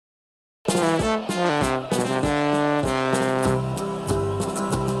Here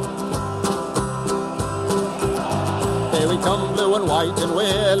we come, blue and white, and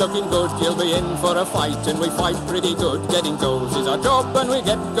we're looking good. You'll be in for a fight, and we fight pretty good. Getting goals is our job, and we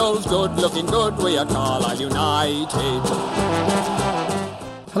get goals good. Looking good, we are Carlisle United.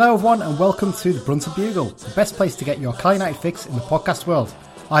 Hello everyone, and welcome to the Brunton Bugle, the best place to get your Carlisle United fix in the podcast world.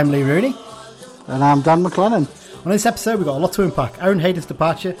 I'm Lee Rooney. And I'm Dan McLennan. On this episode, we've got a lot to unpack. Aaron Hayden's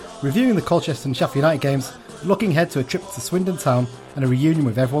departure, reviewing the Colchester and Sheffield United games, looking ahead to a trip to Swindon town, and a reunion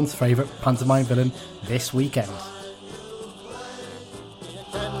with everyone's favourite pantomime villain this weekend. With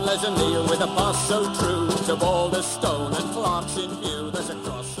a pass so true to Boulder Stone and Clark's in view. There's a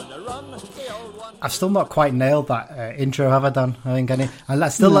cross and a run. I've still not quite nailed that intro, have I, Dan? I think and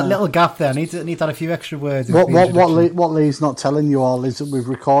that's still that little gap there. I need to add a few extra words. What Lee's not telling you all is that we've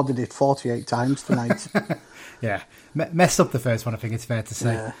recorded it 48 times tonight. Yeah, messed up the first one, I think it's fair to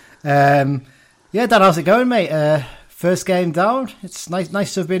say. Dan, how's it going, mate? First game down. It's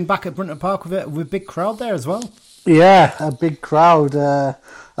nice to have been back at Brunton Park with a big crowd there as well. Yeah, a big crowd. I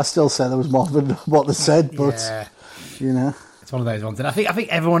still say there was more than what they said, but you know, it's one of those ones. And I think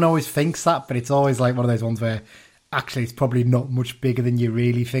everyone always thinks that, but it's always like one of those ones where actually it's probably not much bigger than you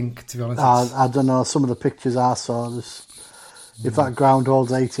really think. To be honest, I don't know. Some of the pictures I saw, if that ground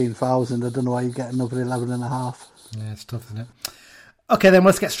holds 18,000, I don't know why you get another 11.5. Yeah, it's tough, isn't it? Okay, then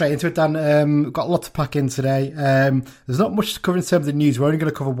let's get straight into it, Dan. We've got a lot to pack in today. There's not much to cover in terms of news. We're only going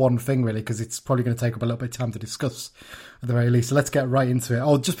to cover one thing, really, because it's probably going to take up a little bit of time to discuss, at the very least. So let's get right into it.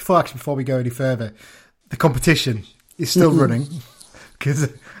 Oh, just before we go any further, the competition is still running. Because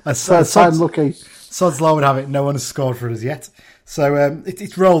Sod's Law would have it, no one has scored for us yet. So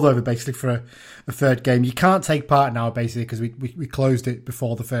it's rolled over, basically, for a third game. You can't take part now, basically, because we closed it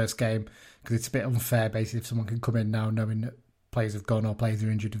before the first game, because it's a bit unfair, basically, if someone can come in now knowing that players have gone or players are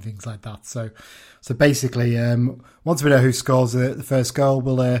injured and things like that. So basically, once we know who scores the first goal,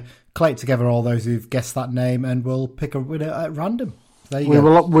 we'll collate together all those who've guessed that name and we'll pick a winner at random. There you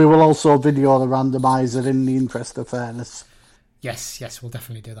go. We will also video the randomiser in the interest of fairness. Yes, we'll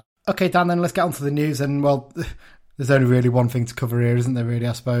definitely do that. Okay, Dan, then let's get on to the news. And, well, there's only really one thing to cover here, isn't there, really,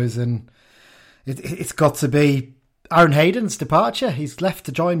 I suppose? And it's got to be Aaron Hayden's departure. He's left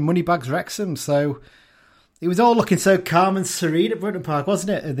to join Moneybags Wrexham, so it was all looking so calm and serene at Brunton Park, wasn't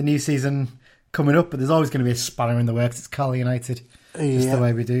it? The new season coming up, but there's always going to be a spanner in the works. It's Carlisle United, just the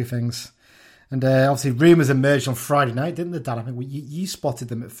way we do things. And obviously, rumours emerged on Friday night, didn't they, Dan? I think you spotted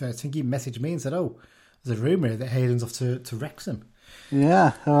them at first. I think you messaged me and said, "Oh, there's a rumour that Hayden's off to Wrexham."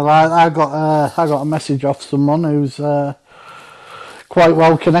 Yeah, well, I got a message off someone who's quite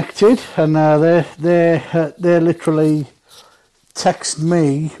well connected, and they literally text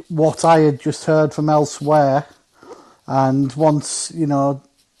me what I had just heard from elsewhere, and once, you know,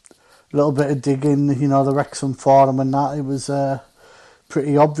 a little bit of digging, you know, the Wrexham forum and that, it was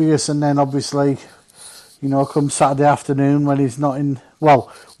pretty obvious. And then obviously, you know, come Saturday afternoon when he's not in, well,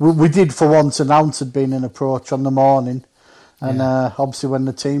 we did for once announce had been an approach on the morning, and obviously when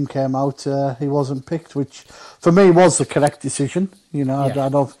the team came out, he wasn't picked, which for me was the correct decision. You know, I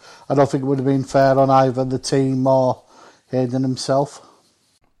don't think it would have been fair on either the team or Hayden himself.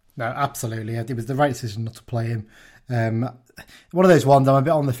 No, absolutely. It was the right decision not to play him. One of those ones, I'm a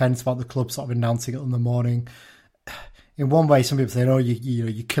bit on the fence about the club sort of announcing it on the morning. In one way, some people say, "Oh,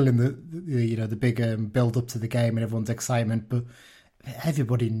 you're killing the big build up to the game and everyone's excitement." But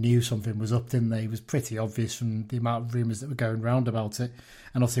everybody knew something was up, didn't they? It was pretty obvious from the amount of rumours that were going round about it.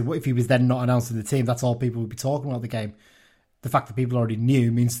 And obviously, what if he was then not announcing the team? That's all people would be talking about the game. The fact that people already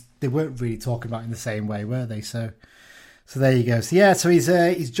knew means they weren't really talking about it in the same way, were they? So there you go. So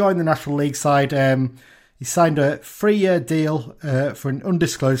he's joined the National League side. He signed a 3-year deal for an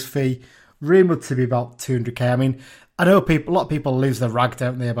undisclosed fee, rumoured to be about 200k. I mean, I know a lot of people lose their rag,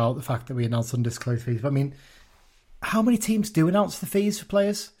 don't they, about the fact that we announced undisclosed fees. But I mean, how many teams do announce the fees for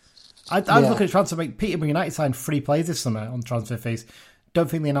players? I was looking at transfer. Peterborough United signed 3 players this summer on transfer fees. Don't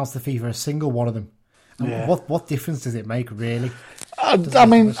think they announced the fee for a single one of them. Yeah. What difference does it make, really? I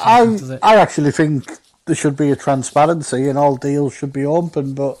actually think there should be a transparency and all deals should be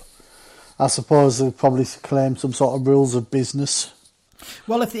open, but I suppose they'll probably claim some sort of rules of business.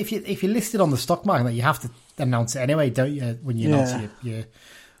 Well, if you're listed on the stock market, you have to announce it anyway, don't you? When you announce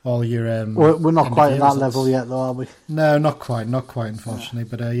all your we're not quite at that level yet, though, are we? No, not quite, unfortunately.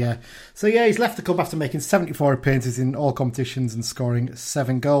 But so he's left the club after making 74 appearances in all competitions and scoring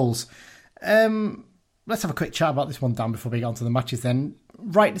 7 goals. Let's have a quick chat about this one, Dan, before we get on to the matches. Then,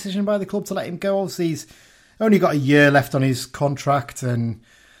 right decision by the club to let him go. Obviously, he's only got a year left on his contract, and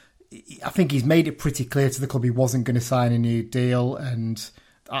I think he's made it pretty clear to the club he wasn't going to sign a new deal. And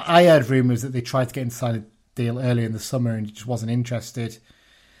I heard rumours that they tried to get him to sign a deal early in the summer and he just wasn't interested.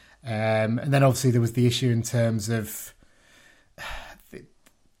 And then obviously there was the issue in terms of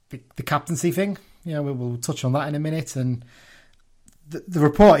the captaincy thing. We'll touch on that in a minute. And the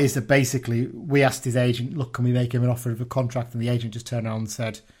report is that basically we asked his agent, look, can we make him an offer of a contract? And the agent just turned around and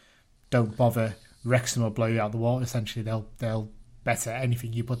said, don't bother. Wrexham will blow you out of the water. Essentially, they'll better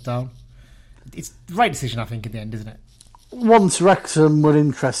anything you put down. It's the right decision, I think, in the end, isn't it? Once Wrexham were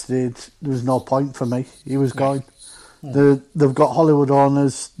interested, there was no point for me. He was going. They've got Hollywood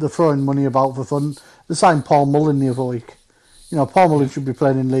owners. They're throwing money about for fun. They signed Paul Mullin the other week. Paul Mullin should be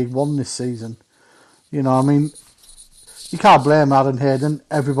playing in League One this season. You can't blame Aaron Hayden.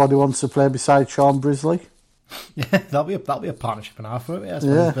 Everybody wants to play beside Sean Brisley. Yeah, that'll be a partnership and a half, won't it, I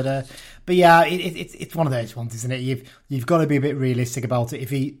suppose. Yeah. But yeah, it's one of those ones, isn't it? You've got to be a bit realistic about it. If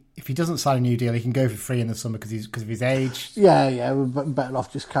he doesn't sign a new deal, he can go for free in the summer because of his age. Yeah, we're better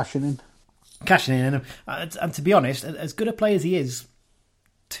off just cashing in. And to be honest, as good a player as he is,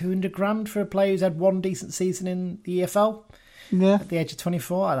 $200,000 for a player who's had one decent season in the EFL. Yeah, at the age of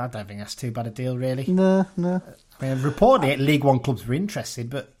 24, I don't think that's too bad a deal, really. No. I mean, reportedly, League One clubs were interested,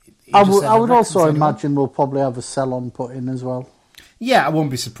 but I would also imagine we'll probably have a sell-on put in as well. Yeah, I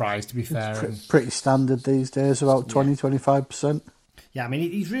wouldn't be surprised, to be fair. It's pretty standard these days, about 20-25%. Yeah, I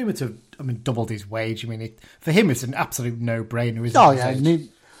mean, he's rumoured to have doubled his wage. I mean, for him, it's an absolute no-brainer, isn't it? Oh, yeah,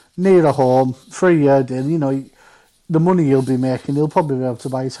 near a home, 3-year deal, the money he'll be making, he'll probably be able to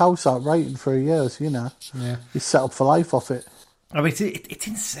buy his house outright in 3 years, Yeah. He's set up for life off it. I mean, it's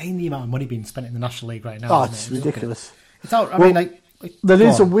insane the amount of money being spent in the National League right now. Oh, it's ridiculous. It's out, I mean, there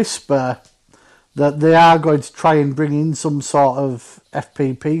is a whisper that they are going to try and bring in some sort of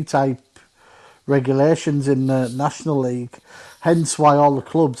FPP type regulations in the National League. Hence why all the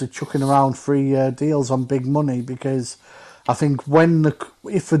clubs are chucking around 3-year deals on big money, because I think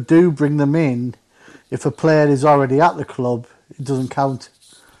if they do bring them in, if a player is already at the club, it doesn't count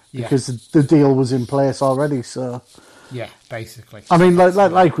because the deal was in place already. So yeah, basically. I mean,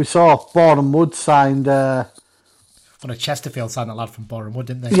 like we saw, Boreham Wood signed. Chesterfield signed that lad from Boreham Wood,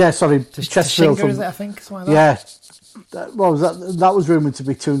 didn't they? Yeah, sorry, Chesterfield. Is it, I think? Something like that. What was that? That was rumoured to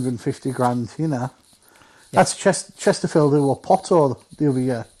be $250,000. That's Chesterfield who were Potter the other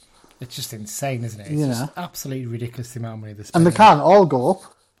year. It's just insane, isn't it? It's just absolutely ridiculous the amount of money they're And spending. they can't all go up.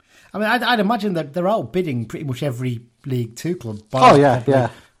 I mean, I'd imagine that they're outbidding pretty much every League Two club.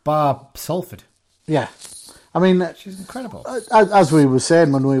 Bar Salford. Yeah. I mean, which is incredible. As we were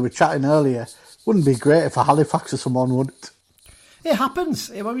saying when we were chatting earlier, wouldn't it be great if a Halifax or someone would? It happens.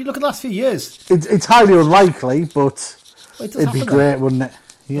 I mean, look at the last few years. It's highly unlikely, but it'd be great, wouldn't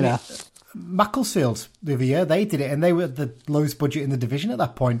it? Macclesfield the other year, they did it, and they were the lowest budget in the division at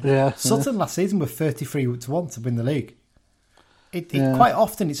that point. Yeah. Sutton last season were 33-1 to win the league. Quite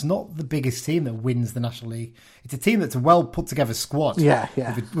often, it's not the biggest team that wins the National League. It's a team that's a well put together squad.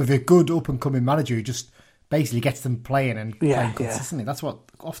 With a good up and coming manager who just basically gets them playing and playing consistently. That's what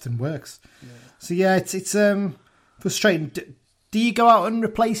often works. Yeah. So it's frustrating. Do you go out and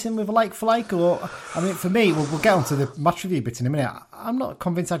replace him with a like for like, or I mean, for me, we'll get onto the match review bit in a minute. I'm not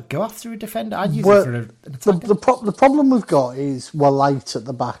convinced I'd go after a defender. I'd use it for an attacker. The problem we've got is we're light at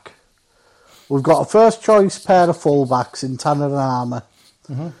the back. We've got a first choice pair of fullbacks in Tanner and Armour,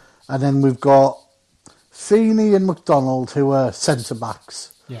 and then we've got Feeney and McDonald who are centre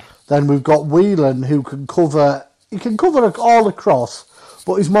backs. Yeah. Then we've got Whelan who can cover. He can cover all across,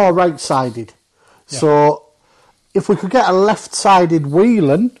 but he's more right sided. Yeah. So if we could get a left sided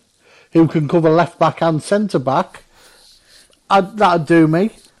Whelan who can cover left back and centre back, that'd do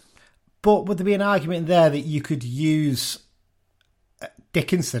me. But would there be an argument there that you could use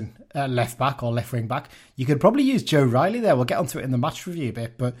Dickinson at left back or left wing back? You could probably use Joe Riley there. We'll get onto it in the match review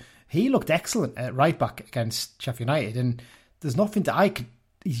bit, but he looked excellent at right back against Sheffield United, and there's nothing that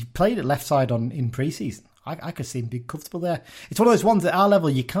he played at left side in pre-season. I could see him be comfortable there. It's one of those ones at our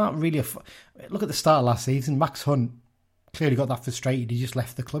level you can't really look at the start of last season. Max Hunt clearly got that frustrated. He just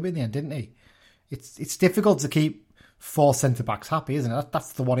left the club in the end, didn't he? It's difficult to keep 4 centre backs happy, isn't it?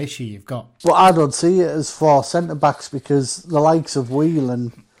 That's the one issue you've got. Well, I don't see it as 4 centre backs because the likes of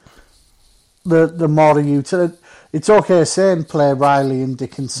Whelan, the more utility. It's okay saying play Riley and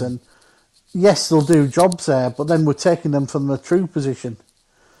Dickinson. Yes, they'll do jobs there, but then we're taking them from the true position.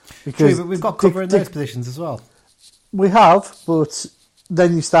 Because true, but we've got cover in those positions as well. We have, but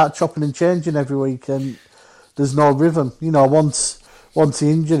then you start chopping and changing every week, and there's no rhythm. Once the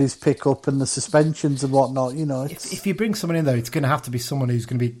injuries pick up and the suspensions and whatnot, If you bring someone in though, it's going to have to be someone who's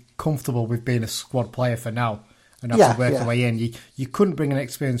going to be comfortable with being a squad player for now and have to work their way in. You couldn't bring an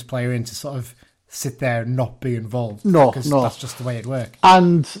experienced player in to sort of sit there and not be involved. No, because no. that's just the way it works.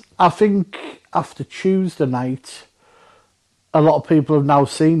 And I think after Tuesday night, a lot of people have now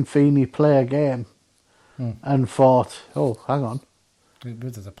seen Feeney play a game and thought, oh, hang on.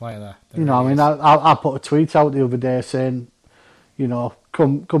 There's a player there. You know, I mean, I put a tweet out the other day saying, you know,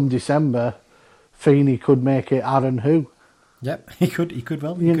 come December, Feeney could make it Aaron who. Yep, he could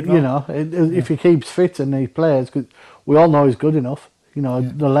well. You know, if he keeps fit and he plays, cause we all know he's good enough. You know,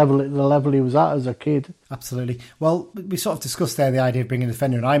 the level he was at as a kid. Absolutely. Well, we sort of discussed there the idea of bringing a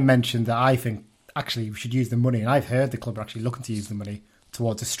defender, and I mentioned that I think actually we should use the money, and I've heard the club are actually looking to use the money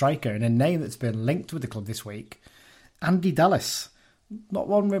towards a striker, and a name that's been linked with the club this week, Andy Dallas. Not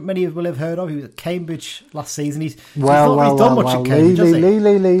one many will have heard of. He was at Cambridge last season. He's not really done much at Cambridge, has he?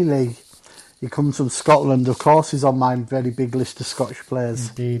 Lee. He comes from Scotland. Of course, he's on my very big list of Scottish players.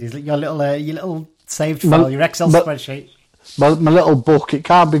 Indeed. He's your little saved file, your Excel spreadsheet. My little book. It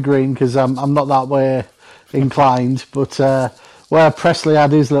can't be green because I'm not that way inclined. But where Presley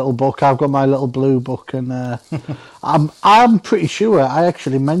had his little book, I've got my little blue book, and I'm pretty sure I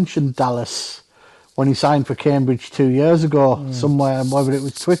actually mentioned Dallas when he signed for Cambridge 2 years ago, somewhere, whether it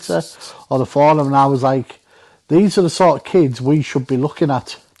was Twitter or the forum, and I was like, these are the sort of kids we should be looking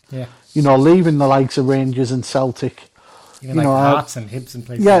at. Yeah. You know, leaving the likes of Rangers and Celtic. Even like Hearts and Hibs and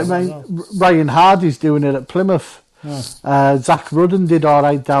places. Yeah, well. Ryan Hardy's doing it at Plymouth. Zach Rudden did all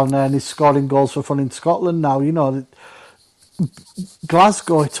right down there, and he's scoring goals for fun in Scotland now. You know,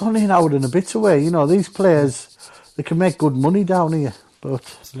 Glasgow, it's only an hour and a bit away. You know, these players, they can make good money down here.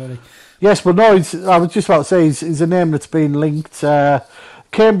 But absolutely. Yes, but no, I was just about to say, he's a name that's been linked.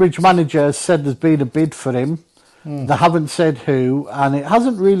 Cambridge manager has said there's been a bid for him. They haven't said who, and it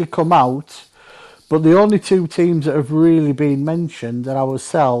hasn't really come out. But the only two teams that have really been mentioned are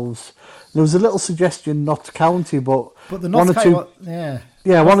ourselves. There was a little suggestion Notts County, but the Notts County,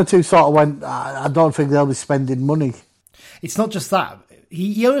 one or two sort of went, I don't think they'll be spending money. It's not just that.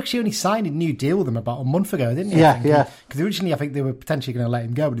 He actually only signed a new deal with them about a month ago, didn't he? Yeah. Because originally I think they were potentially going to let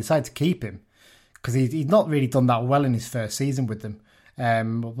him go, but decided to keep him because he'd not really done that well in his first season with them.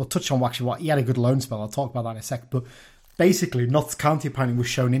 We'll touch on actually what he had a good loan spell. I'll talk about that in a sec. But basically, Notts County apparently was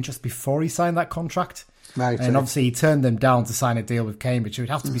shown interest before he signed that contract, right? And obviously he turned them down to sign a deal with Cambridge. So it'd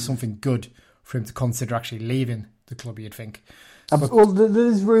have to be something good for him to consider actually leaving the club. You'd think. Well,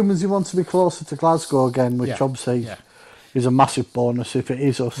 there's rumours he wants to be closer to Glasgow again, which obviously is a massive bonus if it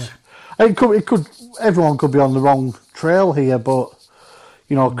is us. Yeah. It could. Everyone could be on the wrong trail here, but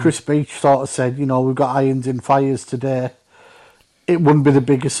you know, Chris Beach sort of said, you know, we've got irons in fires today. It wouldn't be the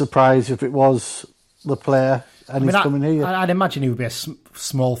biggest surprise if it was the player and he's coming here. I'd imagine he would be a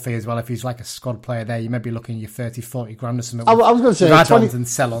small fee as well if he's like a squad player there. You may be looking at your 30, 40 grand or something. I was going to say add-ons and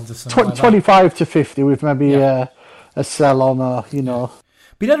sell-ons or something like 25 to 50 with maybe a sell-on or, you know.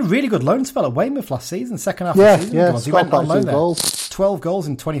 But he had a really good loan spell at Weymouth last season, second half of the season. Yeah, he went on loan there. Goals. 12 goals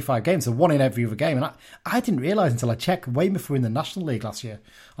in 25 games, so one in every other game. And I didn't realise until I checked, Weymouth were in the National League last year.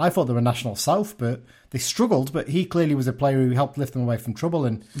 I thought they were National South, but they struggled. But he clearly was a player who helped lift them away from trouble.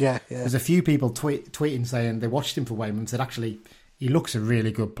 And there's a few people tweeting saying they watched him for Weymouth and said, actually, he looks a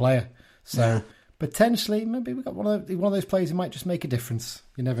really good player. So potentially, maybe we've got one of those players who might just make a difference.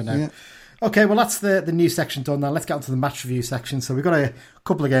 You never know. Yeah. Okay, well, that's the news section done now. Let's get on to the match review section. So we've got a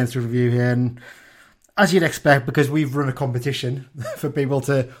couple of games to review here. And as you'd expect, because we've run a competition for people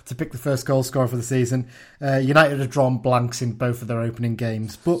to pick the first goal scorer for the season, United have drawn blanks in both of their opening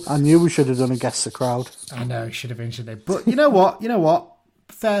games. But I knew we should have done a guess the crowd. I know, should have been, shouldn't they? But you know what?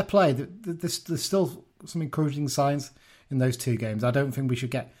 Fair play. There's still some encouraging signs in those two games. I don't think we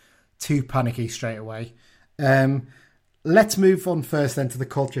should get too panicky straight away. Let's move on first then to the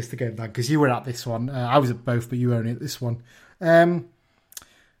Colchester game, Dan, because you were at this one. I was at both, but you were only at this one.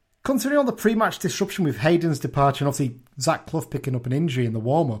 Considering all the pre-match disruption with Hayden's departure and obviously Zach Clough picking up an injury in the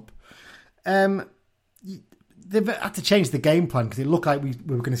warm-up, they've had to change the game plan because it looked like we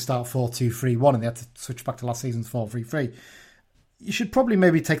were going to start 4-2-3-1 and they had to switch back to last season's 4-3-3. You should probably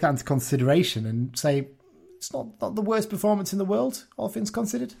maybe take that into consideration and say it's not the worst performance in the world, all things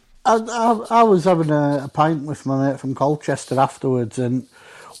considered. I was having a pint with my mate from Colchester afterwards, and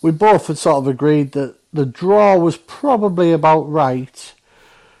we both had sort of agreed that the draw was probably about right,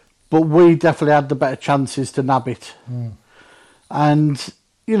 but we definitely had the better chances to nab it. And,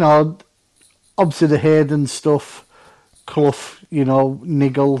 you know, obviously the Hayden stuff, Clough, you know,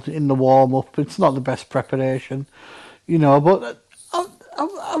 niggled in the warm-up. It's not the best preparation, you know, but I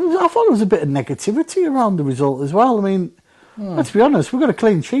thought there was a bit of negativity around the result as well. I mean, let's be honest, we've got a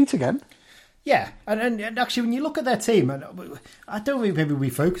clean sheet again. Yeah, and actually, when you look at their team, and I don't think maybe we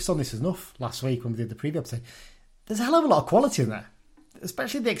focused on this enough last week when we did the preview episode, there's a hell of a lot of quality in there.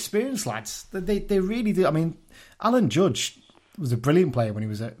 especially the experienced lads. They really do. I mean, Alan Judge was a brilliant player when he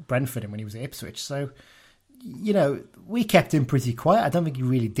was at Brentford and when he was at Ipswich. So, we kept him pretty quiet. I don't think he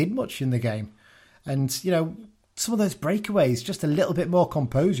really did much in the game. And, some of those breakaways, just a little bit more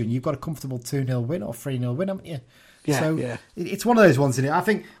composure, and you've got a comfortable 2-0 win or 3-0 win, haven't you? Yeah, so yeah. It's one of those ones, isn't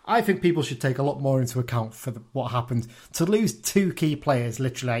it? I think people should take a lot more into account for what happened. To lose two key players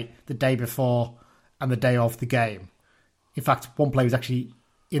literally the day before and the day of the game. In fact, one player was actually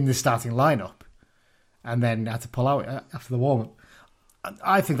in the starting lineup and then had to pull out after the warm-up.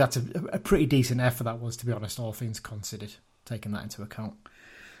 I think that's a pretty decent effort, that was, to be honest, all things considered, taking that into account.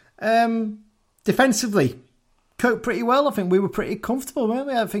 Defensively, coped pretty well. I think we were pretty comfortable, weren't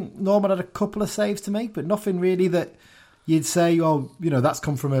we? I think Norman had a couple of saves to make, but nothing really that you'd say, that's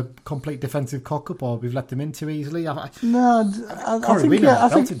come from a complete defensive cock-up or we've let them in too easily. I think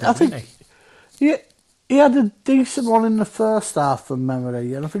he had a decent one in the first half from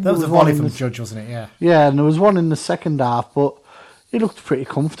memory. And I think that was a volley from Judge, wasn't it? Yeah. Yeah, and there was one in the second half, but he looked pretty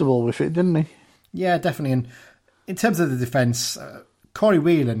comfortable with it, didn't he? Yeah, definitely. And in terms of the defence, Corey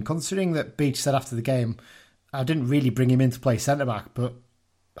Whelan, considering that Beach said after the game, I didn't really bring him in to play centre-back, but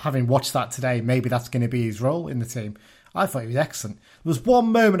having watched that today, maybe that's going to be his role in the team. I thought he was excellent. There was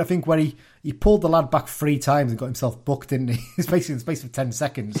one moment, I think, where he pulled the lad back 3 times and got himself booked, didn't he? It was basically in the space of 10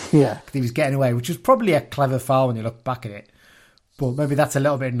 seconds. Yeah. Because he was getting away, which was probably a clever foul when you look back at it. But maybe that's a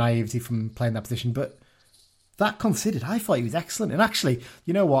little bit of naivety from playing that position. But that considered, I thought he was excellent. And actually,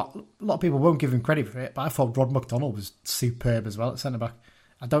 you know what? A lot of people won't give him credit for it, but I thought Rod McDonald was superb as well at centre-back.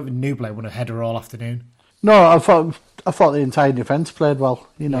 I don't think Newblay won a header all afternoon. No, I thought the entire defence played well.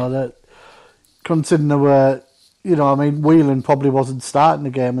 That considering there were, Whelan probably wasn't starting the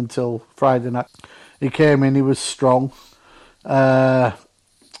game until Friday night. He came in, he was strong.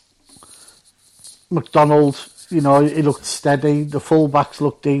 McDonald, he looked steady. The full-backs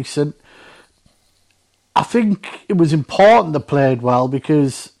looked decent. I think it was important they played well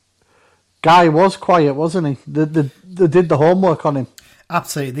because Guy was quiet, wasn't he? They did the homework on him.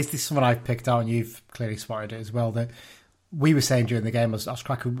 Absolutely. This is something I've picked out, and you've clearly spotted it as well, that we were saying during the game, I was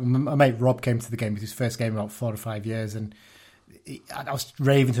cracking. My mate Rob came to the game, it was his first game in about 4 or 5 years, and I was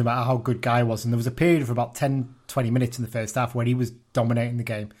raving to him about how good Guy was. And there was a period of about 10, 20 minutes in the first half where he was dominating the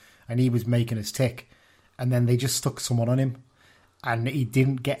game and he was making us tick. And then they just stuck someone on him and he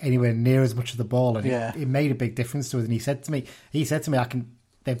didn't get anywhere near as much of the ball. And it made a big difference to us. And he said to me,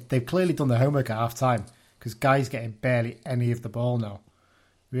 they've clearly done their homework at half time because Guy's getting barely any of the ball now.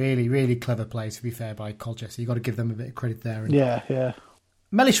 Really, really clever play, to be fair, by Colchester. You've got to give them a bit of credit there. And yeah.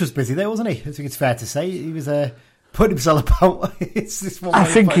 Mellish was busy there, wasn't he? I think it's fair to say. He was putting himself about. I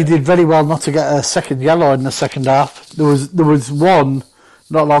think he did very well not to get a second yellow in the second half. There was one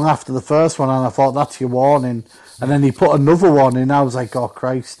not long after the first one, and I thought, that's your warning. And then he put another one in. I was like, oh,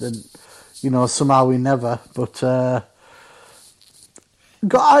 Christ. And, somehow he never. But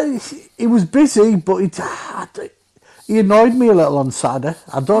he was busy, but he annoyed me a little on Saturday.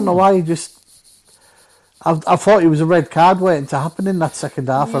 I don't know why. I thought it was a red card waiting to happen in that second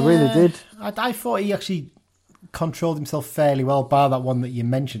half. Yeah, I really did. I thought he actually controlled himself fairly well, bar that one that you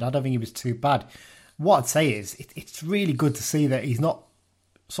mentioned. I don't think he was too bad. What I'd say is it's really good to see that he's not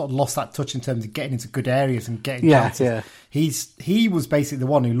sort of lost that touch in terms of getting into good areas and getting chances. Yeah. He was basically the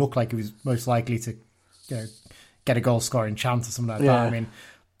one who looked like he was most likely to get a goal scoring chance or something like that. I mean,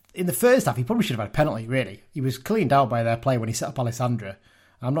 in the first half, he probably should have had a penalty, really. He was cleaned out by their play when he set up Alessandra.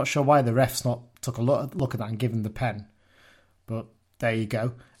 I'm not sure why the refs not took a look at that and given the pen. But there you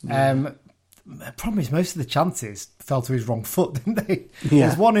go. The problem is most of the chances fell to his wrong foot, didn't they? Yeah.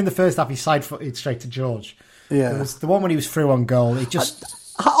 There's one in the first half, he side-footed straight to George. Yeah. There was the one when he was through on goal.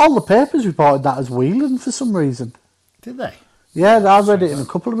 All the papers reported that as Whelan for some reason. Did they? Yeah, I read it in a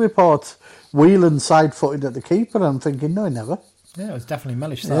couple of reports. Whelan side-footed at the keeper, and I'm thinking, no, he never. Yeah, it was definitely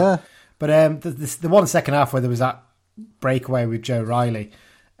Mellish. Yeah, but the one second half where there was that breakaway with Joe Riley,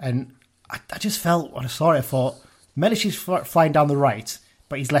 and I just felt when I saw it, I thought Mellish is flying down the right,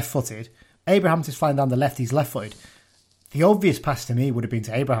 but he's left-footed. Abrahams is flying down the left, he's left-footed. The obvious pass to me would have been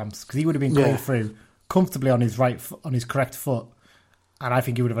to Abrahams because he would have been going through comfortably on his correct foot, and I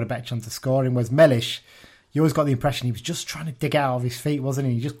think he would have had a better chance of scoring. Whereas Mellish, you always got the impression he was just trying to dig out of his feet, wasn't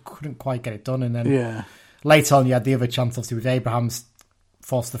he? He just couldn't quite get it done, and then later on, you had the other chance, obviously, with Abrahams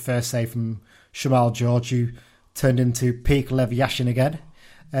forced the first save from Shamal George, who turned into peak Lev Yashin again.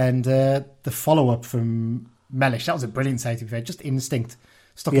 And the follow-up from Mellish, that was a brilliant save, to be fair. Just instinct.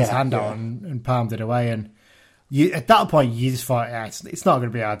 Stuck his hand out and palmed it away. And at that point, you just thought, it's not going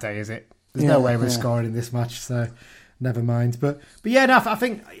to be our day, is it? There's no way we're scoring in this match, so never mind. But I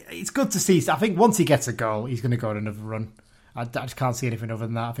think it's good to see. I think once he gets a goal, he's going to go on another run. I just can't see anything other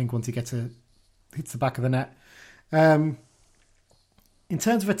than that. I think once he hits the back of the net. In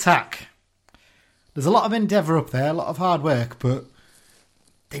terms of attack, there's a lot of endeavour up there, a lot of hard work, but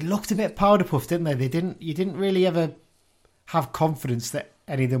they looked a bit powder puffed, didn't they? You didn't really ever have confidence that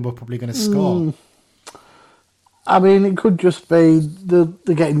any of them were probably going to score. I mean, it could just be they're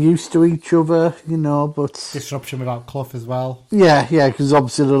getting used to each other, but... Disruption without Clough as well. Yeah, because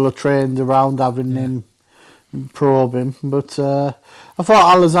obviously they'll have trained around having him probe him. But I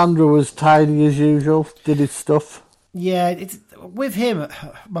thought Alessandro was tidy as usual, did his stuff. Yeah, it's with him,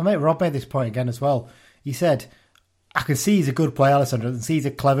 my mate Rob made this point again as well. He said, I can see he's a good player, Alessandro, and see he's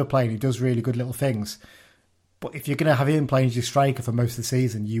a clever player and he does really good little things. But if you're going to have him playing as your striker for most of the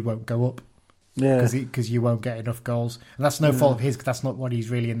season, you won't go up. Yeah, because you won't get enough goals, and that's no fault of his. Because that's not what he's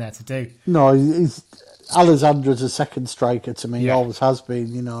really in there to do. No, Alessandro's a second striker to me. He always has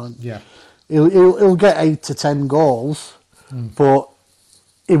been. Yeah, he'll get 8 to 10 goals, but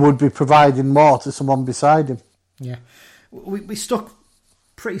he would be providing more to someone beside him. Yeah, we stuck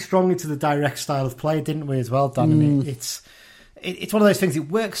pretty strongly to the direct style of play, didn't we? As well, Dan. And it's one of those things. It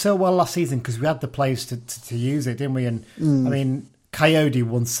worked so well last season because we had the players to use it, didn't we? And I mean, Coyote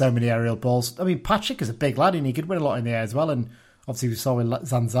won so many aerial balls. I mean, Patrick is a big lad and he could win a lot in the air as well. And obviously we saw with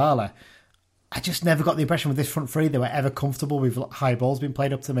Zanzala. I just never got the impression with this front three they were ever comfortable with high balls being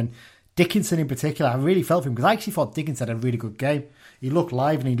played up to them. And Dickinson in particular, I really felt for him because I actually thought Dickinson had a really good game. He looked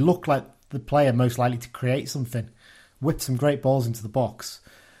live and he looked like the player most likely to create something. Whipped some great balls into the box.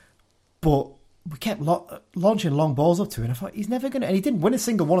 But we kept launching long balls up to him. And I thought, he's never going to... And he didn't win a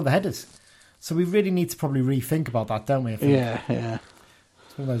single one of the headers. So we really need to probably rethink about that, don't we? Yeah.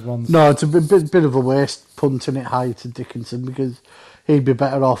 It's one of those ones. No, it's a bit of a waste punting it high to Dickinson because he'd be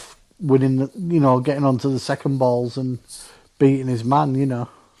better off winning, getting onto the second balls and beating his man,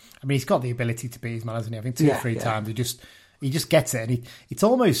 I mean, he's got the ability to beat his man, hasn't he? I think 2 or 3 times he just gets it, and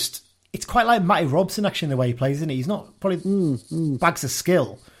it's quite like Matty Robson actually in the way he plays, isn't he? He's not probably bags of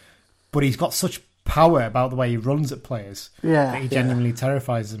skill, but he's got such power about the way he runs at players that he genuinely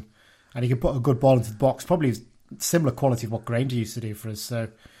terrifies them. And he can put a good ball into the box, probably similar quality of what Granger used to do for us. So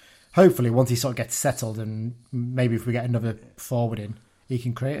hopefully once he sort of gets settled and maybe if we get another forward in, he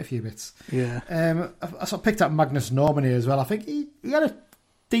can create a few bits. Yeah. I sort of picked up Magnus Norman here as well. I think he had a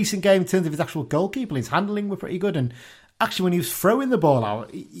decent game in terms of his actual goalkeeping. His handling were pretty good. And actually when he was throwing the ball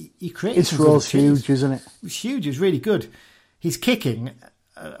out, he created his throw's huge, isn't it? It was huge. It was really good. His kicking,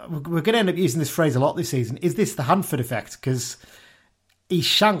 we're going to end up using this phrase a lot this season. Is this the Hanford effect? Because... he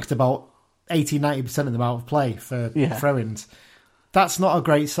shanked about 80-90% of them out of play for throw-ins. That's not a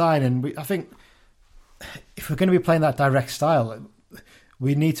great sign. And I think if we're going to be playing that direct style,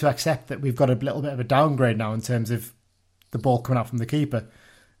 we need to accept that we've got a little bit of a downgrade now in terms of the ball coming out from the keeper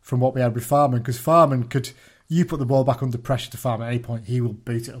from what we had with Farman. Because Farman you put the ball back under pressure to Farman at any point, he will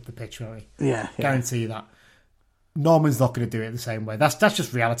boot it up the pitch, won't he? Yeah. Guarantee you that. Norman's not going to do it the same way. That's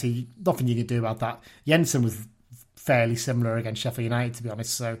just reality. Nothing you can do about that. Jensen was fairly similar against Sheffield United, to be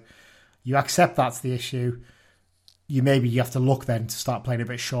honest. So you accept that's the issue. You have to look then to start playing a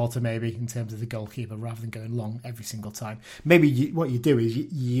bit shorter, maybe in terms of the goalkeeper, rather than going long every single time. Maybe what you do is you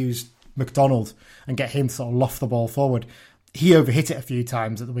use McDonald and get him to sort of loft the ball forward. He overhit it a few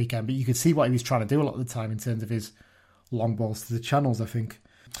times at the weekend, but you could see what he was trying to do a lot of the time in terms of his long balls to the channels, I think.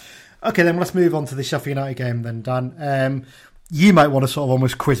 Okay, then let's move on to the Sheffield United game then, Dan. You might want to sort of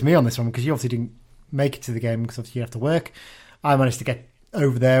almost quiz me on this one because you obviously didn't make it to the game because obviously you have to work. I managed to get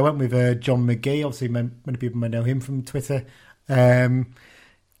over there. Went with John McGee. Obviously, many people may know him from Twitter.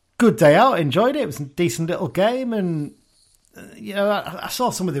 Good day out. Enjoyed it. It was a decent little game, and I saw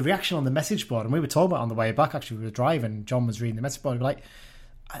some of the reaction on the message board, and we were talking about it on the way back. Actually, we were driving. John was reading the message board. We were like,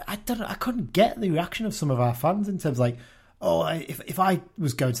 I couldn't get the reaction of some of our fans in terms of like, if I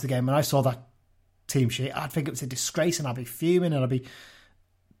was going to the game and I saw that team sheet, I'd think it was a disgrace, and I'd be fuming, and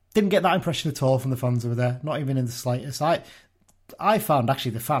didn't get that impression at all from the fans over there, not even in the slightest. I found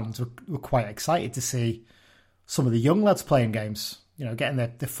actually the fans were quite excited to see some of the young lads playing games, getting their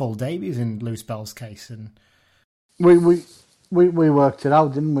full debuts in Lewis Bell's case. And we worked it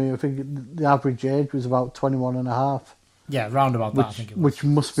out, didn't we? I think the average age was about 21 and a half. Yeah, round about that, I think it was. Which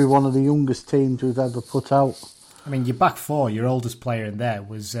must be one of the youngest teams we've ever put out. I mean, your back four, your oldest player in there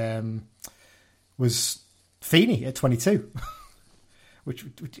was Feeney at 22. Which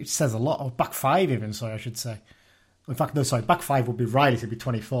says a lot. Or back five even, sorry, I should say. In fact, no, sorry, back five would be Riley, to be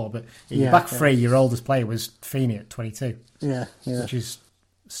 24, but back three, your oldest player was Feeney at 22. Yeah. Which is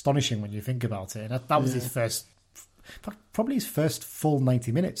astonishing when you think about it. And that was his first, in fact, probably his first full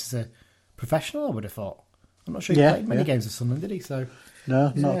 90 minutes as a professional, I would have thought. I'm not sure he played many games of Sunderland, did he? So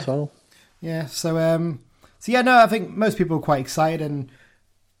no, not at all. Yeah, so So yeah, no, I think most people were quite excited, and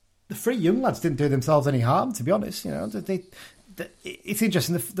the three young lads didn't do themselves any harm, to be honest. It's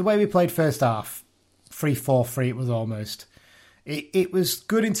interesting the way we played first half, 3-4-3. It was almost. It was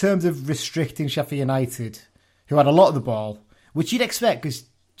good in terms of restricting Sheffield United, who had a lot of the ball, which you'd expect because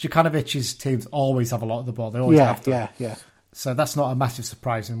Djukanovic's teams always have a lot of the ball. They always have to. Yeah. So that's not a massive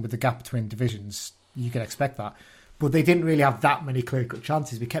surprise, and with the gap between divisions, you can expect that. But they didn't really have that many clear-cut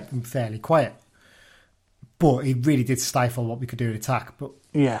chances. We kept them fairly quiet. But it really did stifle what we could do in attack. But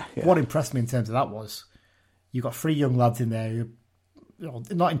what impressed me in terms of that was you got three young lads in there, who,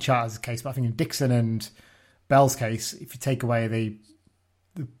 not in Charter's case, but I think in Dixon and Bell's case, if you take away the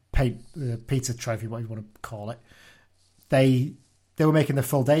pizza trophy, what you want to call it, they were making their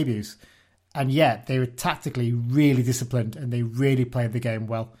full debuts. And yet they were tactically really disciplined and they really played the game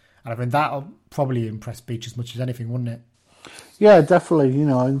well. And I think that'll probably impress Beach as much as anything, wouldn't it? Yeah, definitely.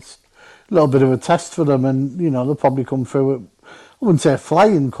 It's a little bit of a test for them, and they'll probably come through with, I wouldn't say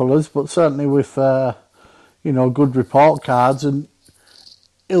flying colours, but certainly with good report cards, and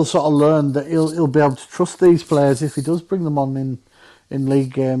he'll sort of learn that he'll be able to trust these players if he does bring them on in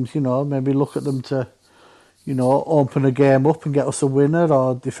league games. Maybe look at them to open a game up and get us a winner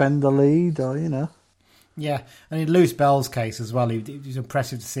or defend the lead, or Yeah, and in Lewis Bell's case as well, it was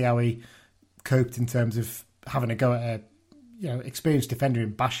impressive to see how he coped in terms of having a go at a experienced defender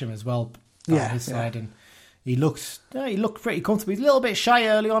in Basham as well on his side, and he looked pretty comfortable. He's a little bit shy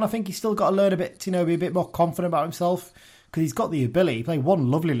early on. I think he's still got to learn a bit to be a bit more confident about himself because he's got the ability. He played one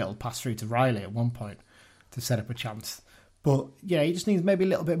lovely little pass through to Riley at one point to set up a chance. But he just needs maybe a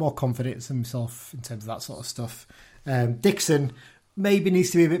little bit more confidence in himself in terms of that sort of stuff. Dixon maybe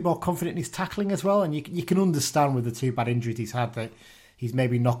needs to be a bit more confident in his tackling as well, and you can understand with the two bad injuries he's had that he's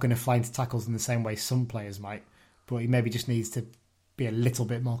maybe not going to fly into tackles in the same way some players might, but he maybe just needs to be a little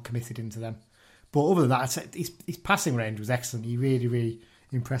bit more committed into them. But other than that, his passing range was excellent. He really, really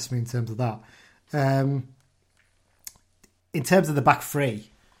impressed me in terms of that. In terms of the back three,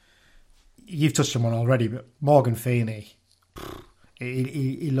 you've touched on one already, but Morgan Feeney,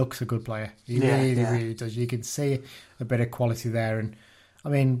 he looks a good player. He really does. You can see a bit of quality there. And I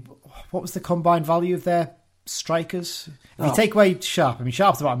mean, what was the combined value of their strikers? If you take away Sharp,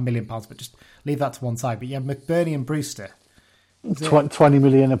 Sharp's about £1 million, but just leave that to one side. But you have McBurney and Brewster. 20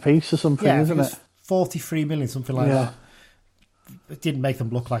 million a piece or something, isn't it? 43 million, something like that. It didn't make them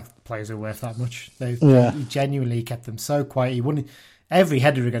look like players who were worth that much. He genuinely kept them so quiet. He won every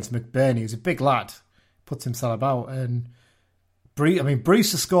header against McBurney. He was a big lad, puts himself about. And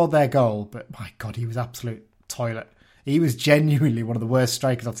Brewster scored their goal, but my God, he was absolute toilet. He was genuinely one of the worst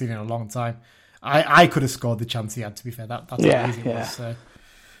strikers I've seen in a long time. I could have scored the chance he had, to be fair. That's how easy it was. So.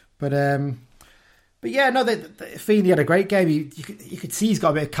 But yeah, no, Feeney had a great game. You could see he's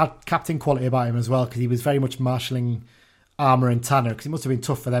got a bit of captain quality about him as well, because he was very much marshalling Armour and Tanner, because it must have been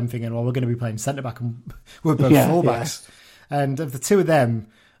tough for them thinking, well, we're going to be playing centre-back and we're both full-backs. Yeah. And of the two of them,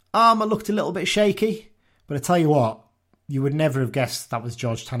 Armour looked a little bit shaky, but I tell you what, you would never have guessed that was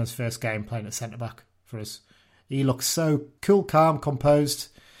George Tanner's first game playing at centre-back for us. He looked so cool, calm, composed.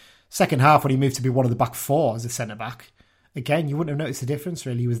 Second half, when he moved to be one of the back four as a centre-back, again, you wouldn't have noticed the difference,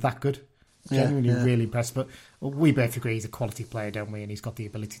 really. He was that good. Genuinely really impressed, but we both agree he's a quality player, don't we? And he's got the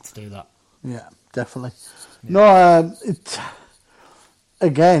ability to do that. Yeah, definitely. Yeah. No,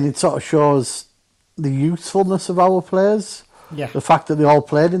 it sort of shows the usefulness of our players. Yeah. The fact that they all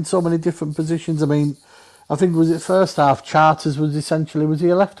played in so many different positions. I mean, I think was it first half, Charters was he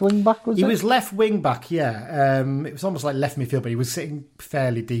a left wing back, He was left wing back, yeah. It was almost like left midfield, but he was sitting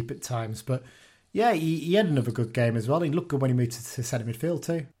fairly deep at times. But yeah, he had another good game as well. He looked good when he moved to centre midfield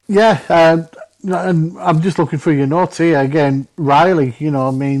too. Yeah, and I'm just looking through your notes here again. Riley, he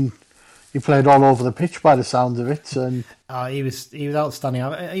played all over the pitch by the sounds of it, and he was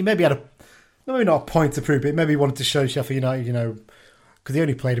outstanding. He maybe had maybe not a point to prove it. Maybe he wanted to show Sheffield United, because he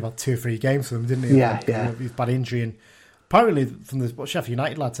only played about 2 or 3 games for them, didn't he? His bad injury, and apparently from what Sheffield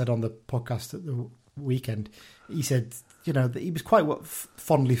United lad said on the podcast at the weekend, he said that he was quite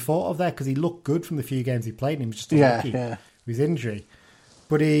fondly thought of there because he looked good from the few games he played, and he was just unlucky with his injury.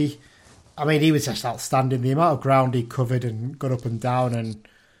 But he was just outstanding. The amount of ground he covered and got up and down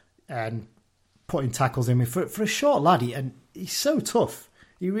and putting tackles in for a short lad, and he's so tough.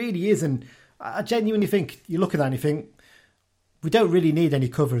 He really is, and I genuinely think you look at that and you think we don't really need any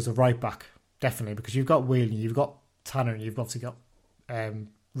cover as a right back, definitely, because you've got Whelan, you've got Tanner, and you've obviously got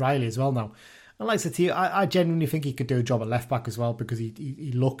Riley as well now. And like I said to you, I genuinely think he could do a job at left back as well, because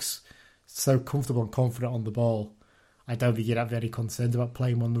he looks so comfortable and confident on the ball. I don't think you'd have any concerns about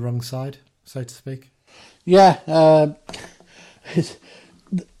playing him on the wrong side, so to speak. Yeah,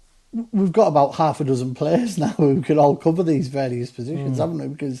 we've got about half a dozen players now who can all cover these various positions, haven't we?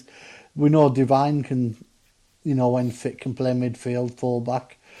 Because we know Divine can, when fit, can play midfield, full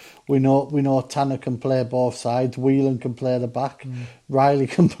back. We know Tanner can play both sides. Whelan can play the back. Riley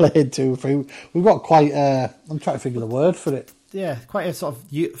can play 2-3. We've got quite I'm trying to figure the word for it. Yeah, quite a sort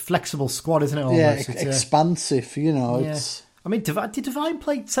of flexible squad, isn't it? Almost? Yeah, expansive. It's. I mean, did Divine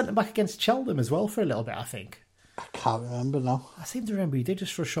play centre back against Cheltenham as well for a little bit? I think. I can't remember now. I seem to remember he did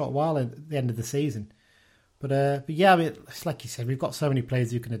just for a short while at the end of the season. But yeah, I mean, it's like you said, we've got so many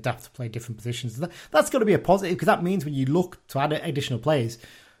players who can adapt to play different positions. That's got to be a positive, because that means when you look to add additional players,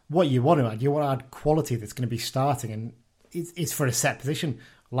 what you want to add quality that's going to be starting, and it's for a set position,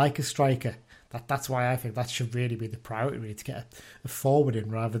 like a striker. That's why I think that should really be the priority, really, to get a forward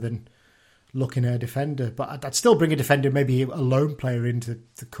in rather than looking at a defender. But I'd still bring a defender, maybe a lone player in to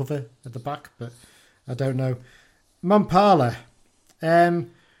cover at the back, but I don't know. Mampala,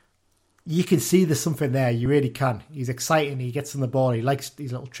 you can see there's something there. You really can. He's exciting. He gets on the ball. He likes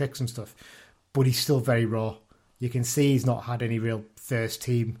these little tricks and stuff, but he's still very raw. You can see he's not had any real first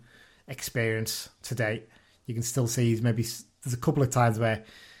team experience to date. You can still see there's a couple of times where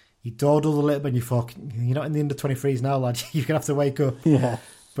he dawdled a little bit and you thought, you're not in the under 23s now, lad. You're going to have to wake up. Yeah.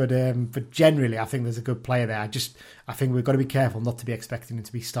 But generally, I think there's a good player there. I think we've got to be careful not to be expecting him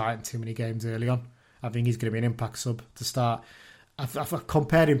to be starting too many games early on. I think he's going to be an impact sub to start. I've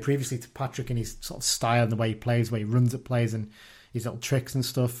compared him previously to Patrick in his sort of style and the way he plays, where he runs at plays and his little tricks and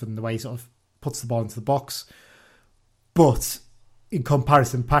stuff, and the way he sort of puts the ball into the box. But in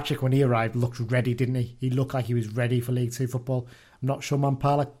comparison, Patrick, when he arrived, looked ready, didn't he? He looked like he was ready for League Two football. I'm not sure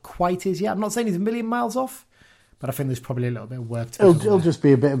Mampala quite is yet. I'm not saying he's a million miles off, but I think there's probably a little bit of work to do. It'll just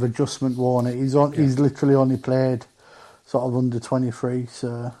be a bit of adjustment, won't it? He's literally only played sort of under 23,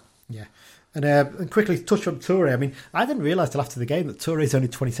 so... Yeah. And quickly touch on Toure. I mean, I didn't realise till after the game that Toure is only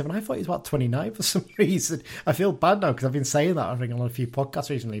 27. I thought he was about 29 for some reason. I feel bad now because I've been saying that, I think, on a few podcasts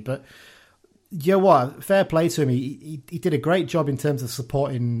recently. But you know what? Fair play to him. He did a great job in terms of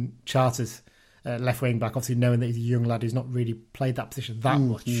supporting Charters, left wing back, obviously knowing that he's a young lad who's not really played that position that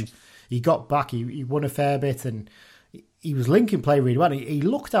much. He got back, he won a fair bit, and he was linking play really well. He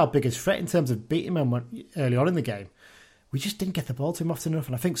looked our biggest threat in terms of beating him early on in the game. We just didn't get the ball to him often enough.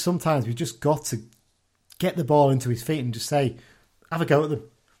 And I think sometimes we've just got to get the ball into his feet and just say, have a go at them.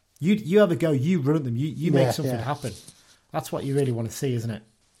 You have a go, you run at them, you make something happen. That's what you really want to see, isn't it?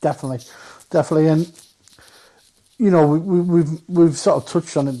 Definitely. And, we've sort of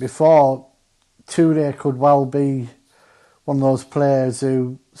touched on it before. Toure could well be one of those players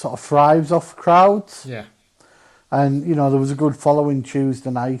who sort of thrives off crowds. Yeah. And, there was a good following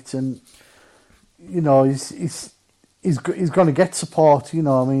Tuesday night, and, he's going to get support,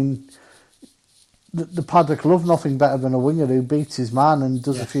 I mean, the Paddock love nothing better than a winger who beats his man and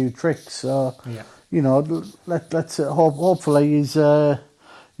does a few tricks. So, let's hopefully he's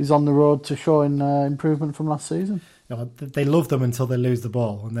on the road to showing improvement from last season. They love them until they lose the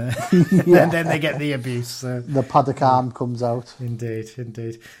ball, and and then they get the abuse. So. The Paddock arm comes out. Indeed.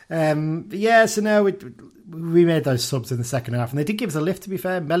 So now we made those subs in the second half, and they did give us a lift, to be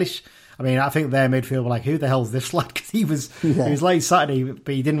fair. Mellish, I mean, I think their midfield were like, who the hell's this lad? Because he was late Saturday,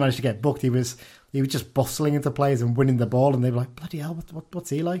 but he didn't manage to get booked. He was just bustling into players and winning the ball, and they were like, bloody hell, what's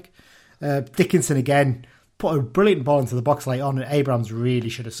he like? Dickinson again put a brilliant ball into the box late on, and Abrams really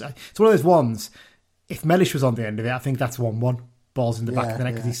should have. It's one of those ones. If Mellish was on the end of it, I think that's 1-1. Balls in the back of the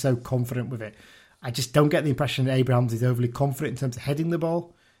net because he's so confident with it. I just don't get the impression that Abrahams is overly confident in terms of heading the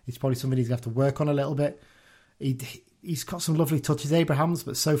ball. It's probably something he's going to have to work on a little bit. He's got some lovely touches, Abrahams,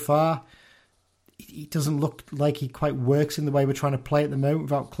 but so far he doesn't look like he quite works in the way we're trying to play at the moment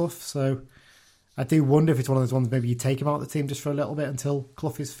without Clough. So I do wonder if it's one of those ones maybe you take him out of the team just for a little bit until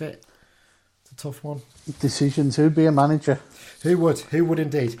Clough is fit. It's a tough one. Decisions. Who'd be a manager? Who would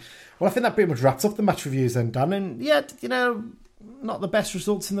indeed? Well, I think that pretty much wraps up the match reviews then, Dan. And yeah, not the best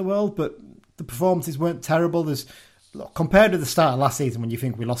results in the world, but the performances weren't terrible. Compared to the start of last season, when you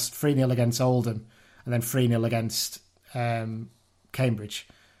think we lost 3-0 against Oldham and then 3-0 against Cambridge,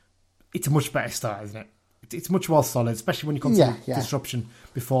 it's a much better start, isn't it? It's much more solid, especially when you consider disruption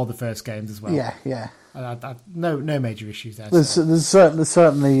before the first games as well. Yeah. No major issues there. There's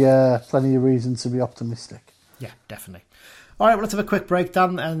certainly plenty of reason to be optimistic. Yeah, definitely. All right, well, let's have a quick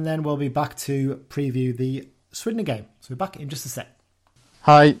breakdown, and then we'll be back to preview the Swindon game. So we're back in just a sec.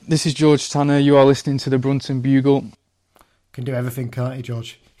 Hi, this is George Tanner. You are listening to the Brunton Bugle. Can do everything, can't he,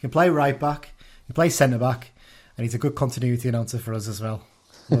 George? He can play right back, he can play centre back, and he's a good continuity announcer for us as well.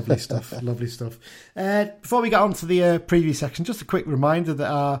 Lovely stuff, lovely stuff. Before we get on to the preview section, just a quick reminder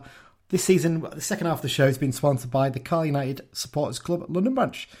that our This season, the second half of the show has been sponsored by the Carl United Supporters Club London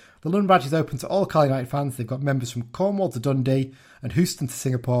branch. The London branch is open to all Carl United fans. They've got members from Cornwall to Dundee and Houston to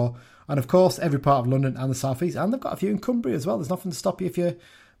Singapore, and of course every part of London and the South East, and they've got a few in Cumbria as well. There's nothing to stop you if you're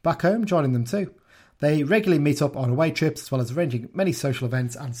back home joining them too. They regularly meet up on away trips as well as arranging many social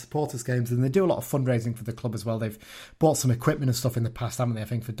events and supporters games, and they do a lot of fundraising for the club as well. They've bought some equipment and stuff in the past, haven't they? I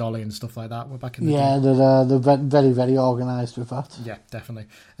think for Dolly and stuff like that. We're back in the day. They're very, very organised with that. Yeah, definitely.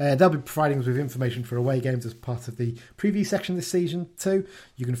 They'll be providing us with information for away games as part of the preview section this season too.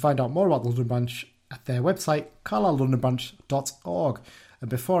 You can find out more about the London branch at their website, carlisle.londonbranch.org. And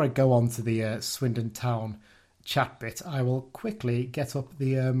before I go on to the Swindon Town chat bit, I will quickly get up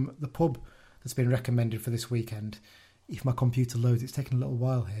the pub that's been recommended for this weekend. If my computer loads, it's taking a little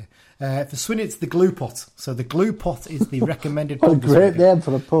while here. For Swindon, it's the Glue Pot. So the Glue Pot is the recommended pub. What a great name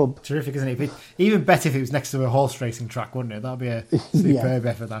for a pub. Terrific, isn't it? Even better if it was next to a horse racing track, wouldn't it? That'd be a superb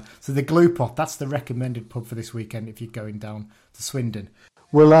effort. That. So the Glue Pot, that's the recommended pub for this weekend if you're going down to Swindon.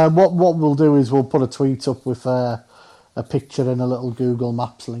 Well, what we'll do is we'll put a tweet up with a picture and a little Google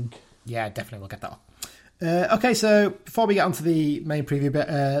Maps link. Yeah, definitely, we'll get that on. Okay, so before we get onto the main preview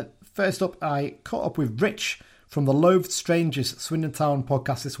bit, first up, I caught up with Rich from the Loathed Strangers Swindon Town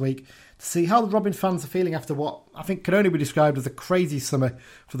podcast this week to see how the Robin fans are feeling after what I think can only be described as a crazy summer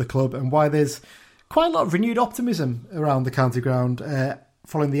for the club, and why there's quite a lot of renewed optimism around the county ground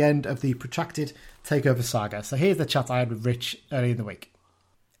following the end of the protracted takeover saga. So here's the chat I had with Rich earlier in the week.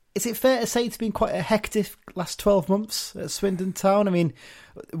 Is it fair to say it's been quite a hectic last 12 months at Swindon Town? I mean,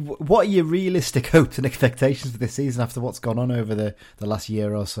 what are your realistic hopes and expectations for this season after what's gone on over the last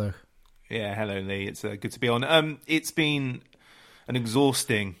year or so? Yeah, hello Lee, it's good to be on. It's been an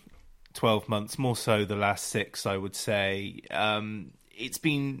exhausting 12 months, more so the last 6, I would say. It's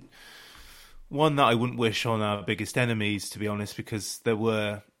been one that I wouldn't wish on our biggest enemies, to be honest, because there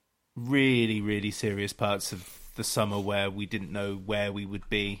were really, really serious parts of the summer where we didn't know where we would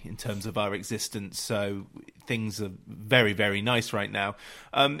be in terms of our existence. So things are very, very nice right now.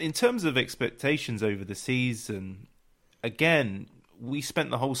 In terms of expectations over the season, again, we spent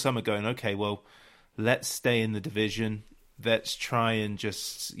the whole summer going, okay, well, let's stay in the division. Let's try and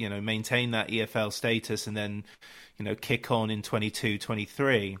just, maintain that EFL status and then, kick on in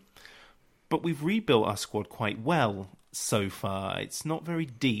 22-23. But we've rebuilt our squad quite well so far. It's not very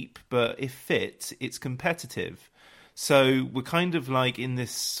deep, but if fit, it's competitive. So we're kind of like in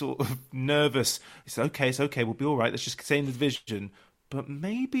this sort of nervous, it's okay, we'll be all right, let's just stay in the division. But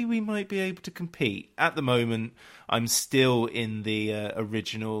maybe we might be able to compete. At the moment, I'm still in the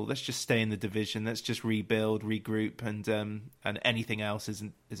original, let's just stay in the division, let's just rebuild, regroup, and anything else is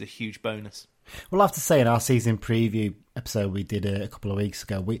a huge bonus. Well, I have to say, in our season preview episode we did a couple of weeks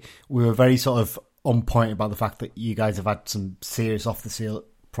ago, we were very sort of on point about the fact that you guys have had some serious off-the-field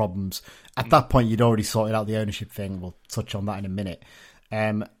problems. At that point, you'd already sorted out the ownership thing. We'll touch on that in a minute.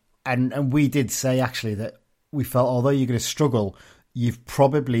 And we did say, actually, that we felt, although you're going to struggle, you're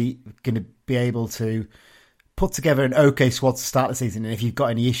probably going to be able to put together an okay squad to start the season. And if you've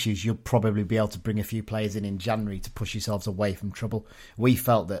got any issues, you'll probably be able to bring a few players in January to push yourselves away from trouble. We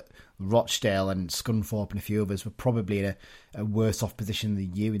felt that Rochdale and Scunthorpe and a few others were probably in a worse off position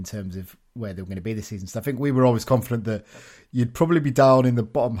than you in terms of where they were going to be this season. So I think we were always confident that you'd probably be down in the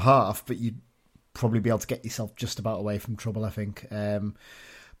bottom half, but you'd probably be able to get yourself just about away from trouble, I think.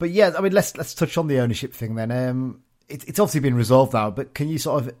 But yeah, I mean, let's touch on the ownership thing then. It's obviously been resolved now, but can you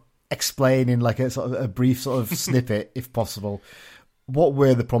sort of explain in like a sort of a brief sort of snippet, if possible, what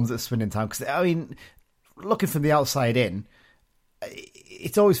were the problems at Swindon Town? Because I mean, looking from the outside in,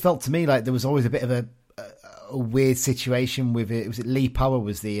 it's always felt to me like there was always a bit of a weird situation with it. Was it Lee Power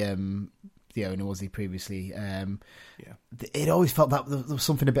was the owner, was he previously? Yeah. It always felt that there was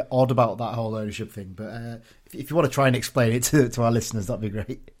something a bit odd about that whole ownership thing. But if you want to try and explain it to our listeners, that'd be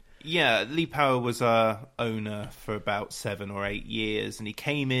great. Yeah, Lee Power was our owner for about 7 or 8 years, and he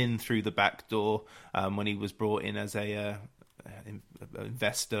came in through the back door when he was brought in as a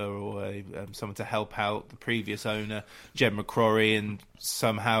investor or someone to help out the previous owner, Jem McCrory, and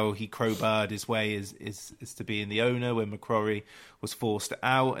somehow he crowbarred his way as to being the owner when McCrory was forced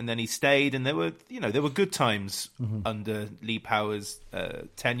out, and then he stayed, and there were good times under Lee Power's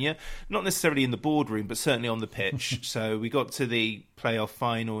tenure, not necessarily in the boardroom, but certainly on the pitch. So we got to the playoff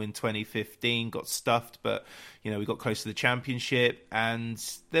final in 2015, got stuffed, but we got close to the championship, and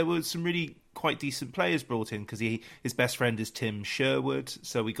there were some really quite decent players brought in because his best friend is Tim Sherwood,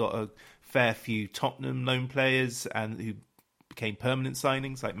 so we got a fair few Tottenham loan players and who became permanent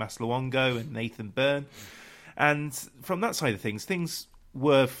signings like Maslawongo and Nathan Byrne. And from that side of things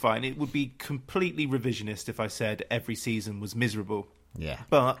were fine. It would be completely revisionist if I said every season was miserable. Yeah.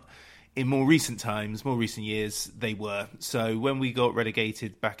 But in more recent years, they were. So when we got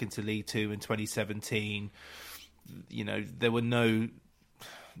relegated back into League Two in 2017, there were no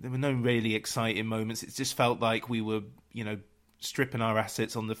really exciting moments. It just felt like we were, stripping our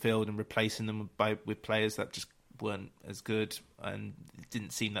assets on the field and replacing them with players that just weren't as good, and it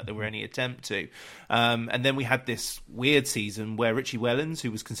didn't seem that there were any attempt to. And then we had this weird season where Richie Wellens, who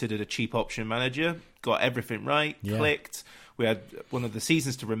was considered a cheap option manager, got everything right, clicked. We had one of the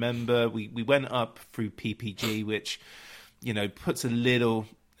seasons to remember. We went up through PPG, which, puts a little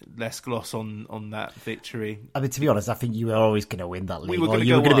less gloss on that victory. I mean, to be honest, I think you were always going to win that league. You were going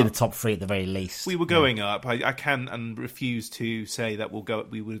to be in the top three at the very least. We were going up. I can and refuse to say that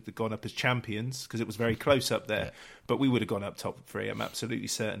we would have gone up as champions, because it was very close up there. But we would have gone up top three. I'm absolutely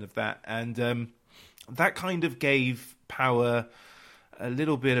certain of that. And that kind of gave Power a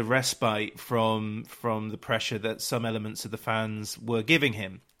little bit of respite from the pressure that some elements of the fans were giving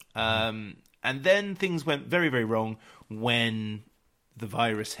him. And then things went very, very wrong when the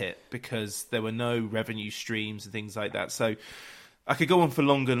virus hit, because there were no revenue streams and things like that. So I could go on for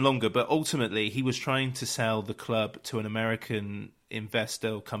longer and longer, but ultimately he was trying to sell the club to an American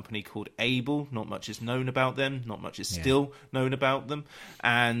investor company called Able. Not much is known about them. Not much is still known about them.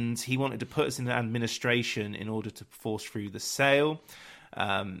 And he wanted to put us in administration in order to force through the sale.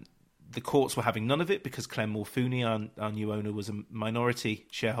 The courts were having none of it because Clem Morfuni, our new owner, was a minority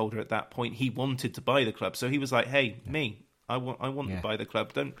shareholder at that point. He wanted to buy the club. So he was like, hey, I want to buy the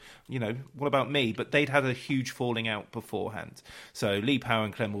club. What about me? But they'd had a huge falling out beforehand. So Lee Power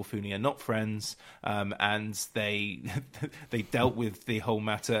and Clem Morfuni are not friends, and they dealt with the whole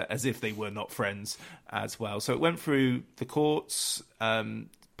matter as if they were not friends as well. So it went through the courts.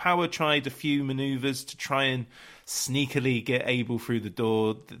 Power tried a few manoeuvres to try and sneakily get Able through the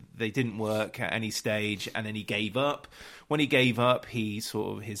door. They didn't work at any stage, and then he gave up. When he gave up, he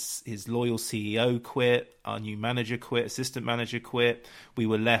his loyal CEO quit, our new manager quit, assistant manager quit. We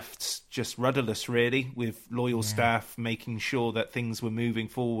were left just rudderless, really, with loyal staff making sure that things were moving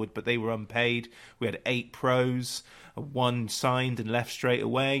forward, but they were unpaid. We had 8 pros, 1 signed and left straight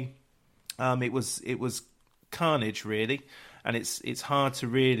away. It was carnage, really, and it's hard to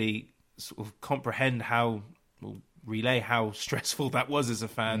really sort of comprehend relay how stressful that was as a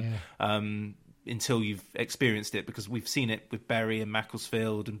fan. Until you've experienced it, because we've seen it with Bury and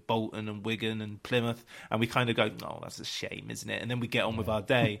Macclesfield and Bolton and Wigan and Plymouth, and we kind of go, oh, that's a shame, isn't it? And then we get on with our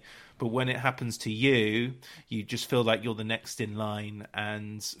day. But when it happens to you, you just feel like you're the next in line.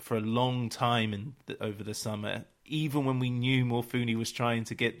 And for a long time over the summer, even when we knew Morfuni was trying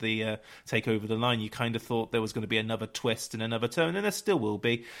to get the take over the line, you kind of thought there was going to be another twist and another turn, and there still will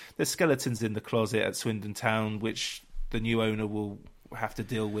be. There's skeletons in the closet at Swindon Town, which the new owner will have to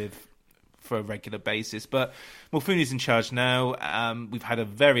deal with for a regular basis. But Morfuni's in charge now. We've had a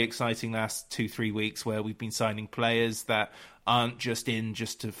very exciting last 2-3 weeks where we've been signing players that aren't just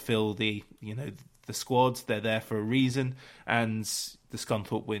to fill the squads. They're there for a reason, and the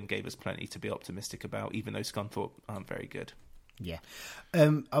Scunthorpe win gave us plenty to be optimistic about, even though Scunthorpe aren't very good. Yeah.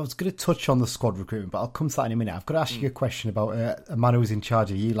 I was going to touch on the squad recruitment, but I'll come to that in a minute. I've got to ask you a question about a man who was in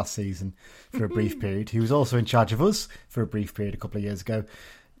charge of you last season for a brief period, who was also in charge of us for a brief period a couple of years ago.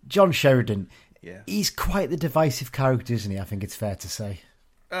 John Sheridan. Yeah. He's quite the divisive character, isn't he? I think it's fair to say.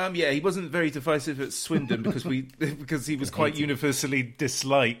 He wasn't very divisive at Swindon because he was quite universally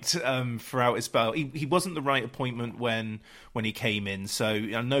disliked throughout his spell. He wasn't the right appointment when he came in. So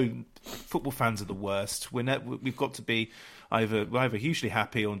I know football fans are the worst. We've got to be either hugely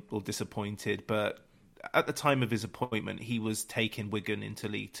happy or disappointed. But at the time of his appointment, he was taking Wigan into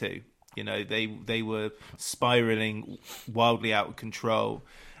League Two. They were spiralling wildly out of control.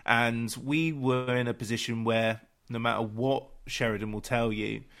 And we were in a position where no matter what Sheridan will tell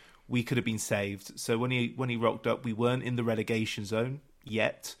you, we could have been saved. So when he rocked up, we weren't in the relegation zone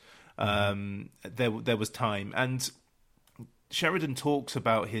yet. There was time. And Sheridan talks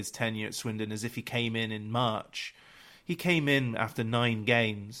about his tenure at Swindon as if he came in March. He came in after 10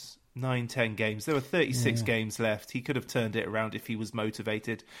 games. There were 36 games left. He could have turned it around if he was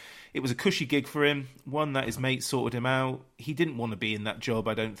motivated. It was a cushy gig for him, one that his mate sorted him out. He didn't want to be in that job,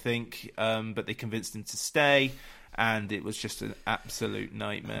 I don't think, but they convinced him to stay, and it was just an absolute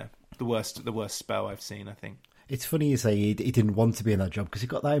nightmare. The worst spell I've seen, I think. It's funny you say he didn't want to be in that job, because he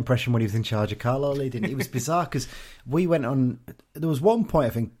got that impression when he was in charge of Carlisle, didn't he? It was bizarre, because we went on... There was one point,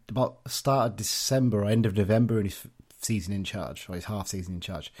 I think, about start of December or end of November in his season in charge, or his half-season in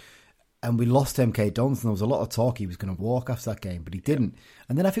charge, and we lost MK Dons, and there was a lot of talk he was going to walk after that game, but he didn't.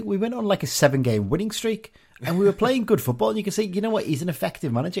 And then I think we went on like a 7-game winning streak, and we were playing good football, and you can see, you know what, he's an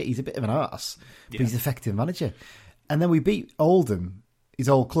effective manager. He's a bit of an arse, but he's an effective manager. And then we beat Oldham his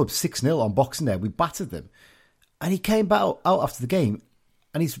old club 6-0 on Boxing Day. We battered them. And he came out after the game,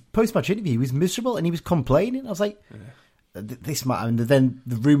 and his post-match interview, he was miserable, and he was complaining. I was like, this might... And then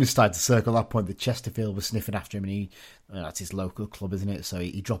the rumours started to circle at that point that Chesterfield was sniffing after him, and that's his local club, isn't it? So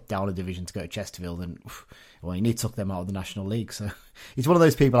he dropped down a division to go to Chesterfield, and he nearly took them out of the National League. So he's one of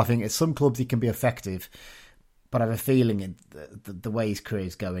those people, I think, at some clubs he can be effective, but I have a feeling the way his career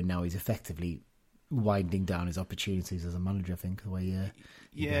is going now, he's effectively winding down his opportunities as a manager, I think, the way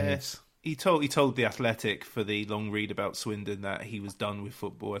he behaves. He told The Athletic for the long read about Swindon that he was done with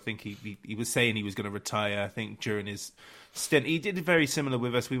football. I think he was saying he was going to retire. I think during his stint, he did very similar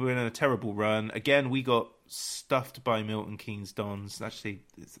with us. We were in a terrible run. Again, we got stuffed by Milton Keynes Dons. Actually,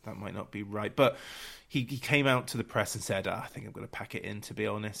 that might not be right, but he came out to the press and said, I think I'm going to pack it in, to be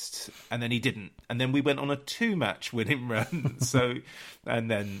honest. And then he didn't. And then we went on a 2-match winning run. And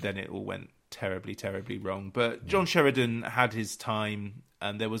then it all went terribly, terribly wrong. But John Sheridan had his time.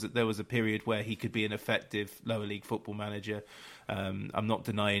 And there was a period where he could be an effective lower league football manager. I'm not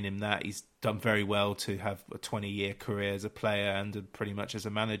denying him that. He's done very well to have a 20-year career as a player and pretty much as a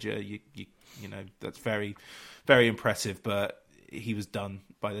manager. You know, that's very, very impressive. But he was done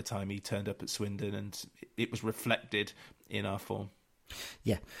by the time he turned up at Swindon, and it was reflected in our form.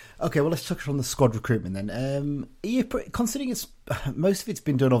 Yeah. Okay, well, let's touch on the squad recruitment then. Considering most of it's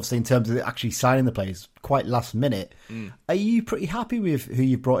been done, obviously, in terms of actually signing the players quite last minute, are you pretty happy with who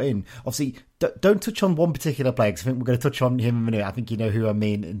you've brought in? Obviously, don't touch on one particular player, because I think we're going to touch on him in a minute. I think you know who I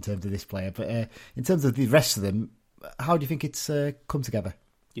mean in terms of this player. But in terms of the rest of them, how do you think it's come together?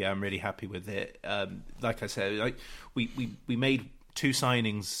 Yeah, I'm really happy with it. Like I said, we made 2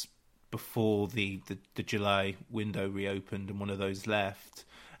 signings before the July window reopened, and one of those left.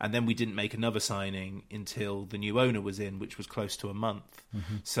 And then we didn't make another signing until the new owner was in, which was close to a month.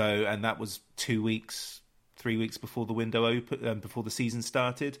 Mm-hmm. So, and that was 2 weeks, 3 weeks before the window opened, before the season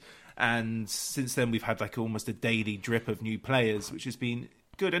started. And since then, we've had like almost a daily drip of new players, which has been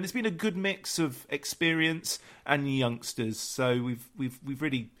good. And it's been a good mix of experience and youngsters. So we've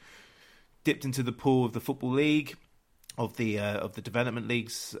really dipped into the pool of the Football League, of the development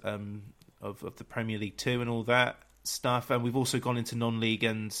leagues, of the Premier League 2 and all that stuff, and we've also gone into non-league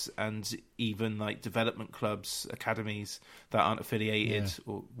and even like development clubs, academies that aren't affiliated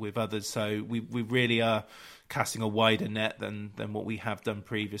or with others. So we really are casting a wider net than what we have done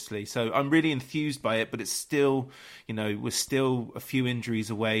previously. So I'm really enthused by it, but it's still, we're still a few injuries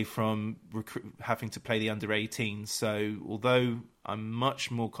away from having to play the under-18s. So although I'm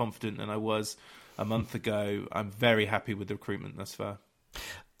much more confident than I was a month ago, I'm very happy with the recruitment thus far.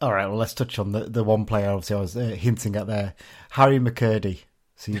 All right, well, let's touch on the one player obviously I was hinting at there, Harry McCurdy.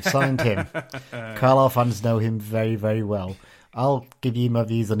 So you've signed him. Carlisle fans know him very, very well. I'll give you my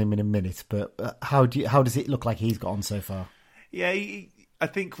views on him in a minute, but how does it look like he's got on so far? Yeah, I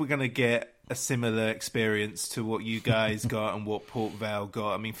think we're going to get a similar experience to what you guys got and what Port Vale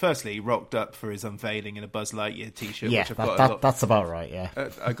got. I mean, firstly, he rocked up for his unveiling in a Buzz Lightyear t-shirt. Yeah, which I've got that's about right, yeah.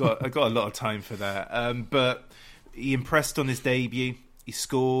 I got a lot of time for that. But he impressed on his debut. He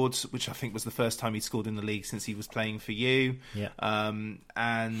scored, which I think was the first time he scored in the league since he was playing for you. Yeah.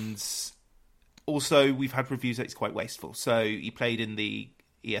 And also, we've had reviews that he's quite wasteful. So he played in the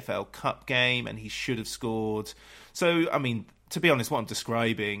EFL Cup game and he should have scored. So, I mean, to be honest, what I'm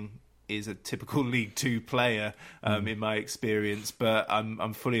describing is a typical League Two player in my experience, but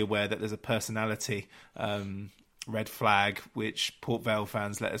I'm fully aware that there's a personality red flag which Port Vale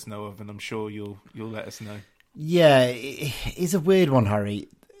fans let us know of, and I'm sure you'll let us know. Yeah, he's a weird one, Harry.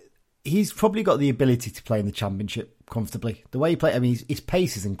 He's probably got the ability to play in the Championship comfortably. The way he plays, I mean, his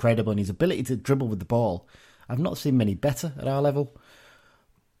pace is incredible, and his ability to dribble with the ball, I've not seen many better at our level.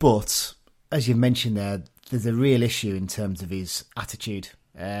 But as you mentioned there's a real issue in terms of his attitude.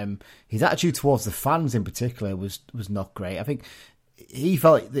 His attitude towards the fans in particular was not great. I think he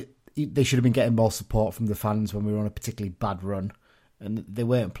felt that they should have been getting more support from the fans when we were on a particularly bad run, and they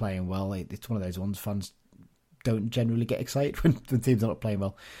weren't playing well. It's one of those ones, fans don't generally get excited when the team's not playing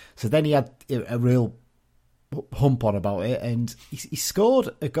well. So then he had a real hump on about it, and he scored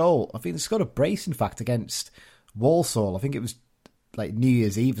a goal. I think he scored a brace, in fact, against Walsall. I think it was like New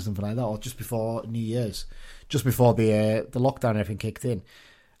Year's Eve or something like that, or just before New Year's, just before the lockdown and everything kicked in.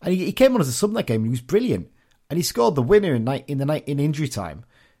 And he came on as a sub in that game, and he was brilliant. And he scored the winner in injury time,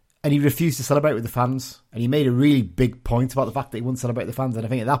 and he refused to celebrate with the fans. And he made a really big point about the fact that he wouldn't celebrate with the fans. And I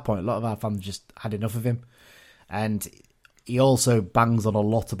think at that point, a lot of our fans just had enough of him. And he also bangs on a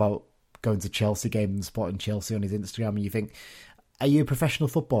lot about going to Chelsea games and supporting Chelsea on his Instagram. And you think, are you a professional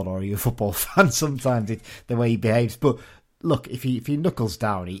footballer or are you a football fan? Sometimes the way he behaves. But look, if he knuckles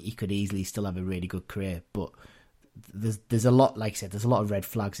down, he could easily still have a really good career. But there's a lot, like I said, there's a lot of red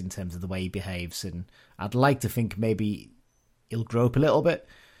flags in terms of the way he behaves, and I'd like to think maybe he'll grow up a little bit,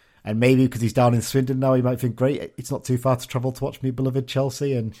 and maybe because he's down in Swindon now, he might think, great, it's not too far to travel to watch me beloved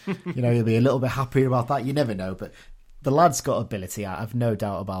Chelsea, and he'll be a little bit happier about that. You never know, but the lad's got ability. I've no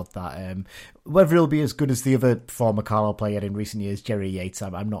doubt about that. Whether he'll be as good as the other former Carlisle player in recent years, Jerry Yates,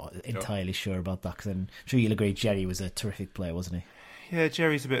 I'm not entirely sure about that, because I'm sure you'll agree Jerry was a terrific player, wasn't he? Yeah,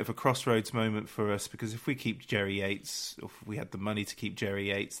 Jerry's a bit of a crossroads moment for us, because if we keep Jerry Yates, or if we had the money to keep Jerry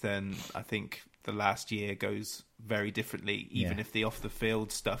Yates, then I think the last year goes very differently, even if the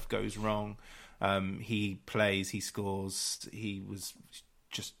off-the-field stuff goes wrong. He plays, he scores, he was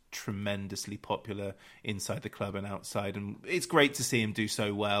just tremendously popular inside the club and outside, and it's great to see him do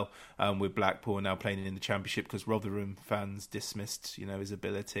so well with Blackpool now playing in the Championship, because Rotherham fans dismissed his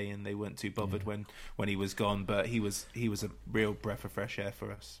ability and they weren't too bothered when he was gone, but he was a real breath of fresh air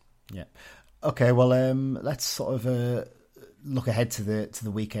for us. Yeah. Okay, well, let's sort of look ahead to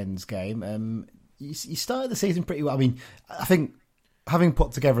the weekend's game. You started the season pretty well. I mean, I think having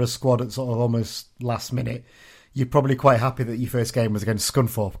put together a squad at sort of almost last minute, you're probably quite happy that your first game was against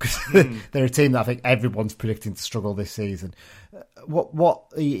Scunthorpe, because they're a team that I think everyone's predicting to struggle this season. What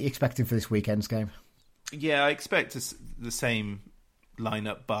are you expecting for this weekend's game? Yeah, I expect the same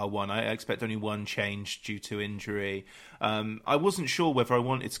lineup bar one. I expect only one change due to injury. I wasn't sure whether I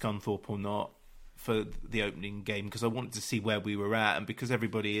wanted Scunthorpe or not for the opening game, because I wanted to see where we were at, and because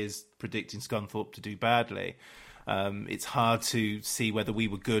everybody is predicting Scunthorpe to do badly, it's hard to see whether we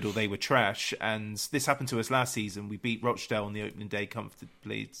were good or they were trash. And this happened to us last season. We beat Rochdale on the opening day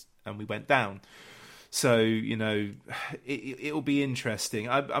comfortably and we went down. So, it'll be interesting.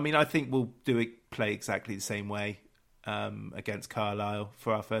 I mean, I think we'll play exactly the same way against Carlisle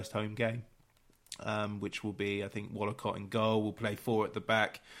for our first home game, which will be, I think, Wallacott in goal. We'll play 4 at the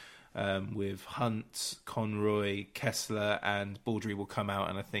back with Hunt, Conroy, Kessler, and Baldry will come out.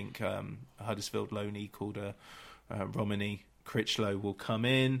 And I think Huddersfield loanee called Romany Critchlow will come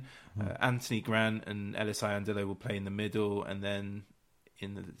in. Anthony Grant and Ellis Iandolo will play in the middle, and then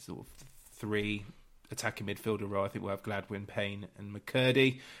in the sort of 3 attacking midfielder row, I think we'll have Gladwin, Payne and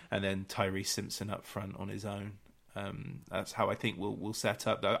McCurdy, and then Tyrese Simpson up front on his own. That's how I think we'll set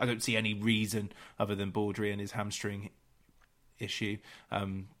up. I don't see any reason other than Baldry and his hamstring issue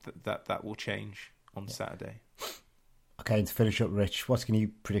that will change on Saturday. Okay, and to finish up, Rich, what's your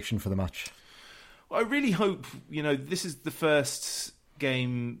prediction for the match? Well, I really hope, this is the first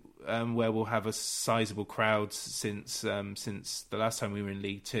game where we'll have a sizable crowd since the last time we were in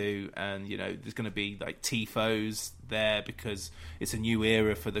League Two, and there's going to be like tifos there because it's a new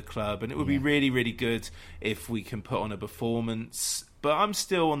era for the club, and it would be really, really good if we can put on a performance. But I'm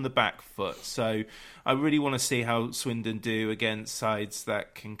still on the back foot, so I really want to see how Swindon do against sides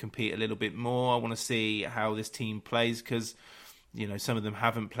that can compete a little bit more. I want to see how this team plays, because some of them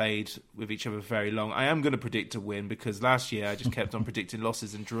haven't played with each other very long. I am going to predict a win, because last year I just kept on predicting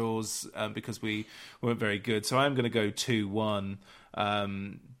losses and draws because we weren't very good. So I'm going to go 2-1.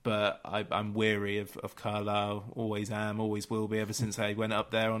 But I'm weary of Carlisle. Always am, always will be, ever since I went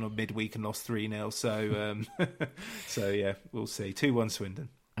up there on a midweek and lost 3-0. So yeah, we'll see. 2-1 Swindon.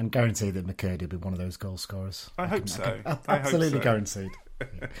 And guarantee that McCurdy will be one of those goal scorers. I hope so. Absolutely guaranteed.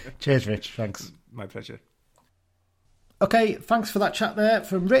 Cheers, Rich. Thanks. My pleasure. Okay, thanks for that chat there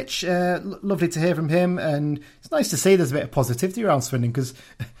from Rich. Lovely to hear from him, and it's nice to see there's a bit of positivity around Swindon, because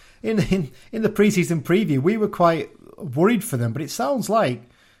in the pre-season preview we were quite worried for them, but it sounds like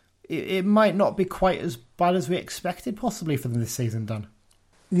it might not be quite as bad as we expected possibly for them this season, Dan.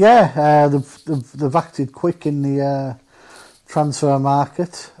 Yeah, they've acted quick in the transfer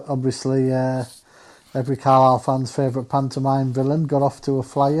market. Obviously, every Carlisle fan's favourite pantomime villain got off to a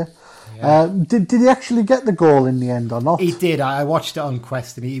flyer. Yeah. Did he actually get the goal in the end or not? He did. I watched it on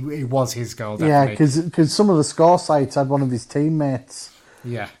Quest, and it was his goal, definitely. Yeah, because some of the score sites had one of his teammates.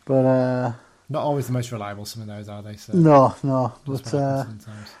 Yeah. But not always the most reliable, some of those, are they? So no. But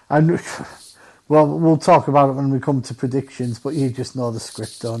well, we'll talk about it when we come to predictions, but you just know the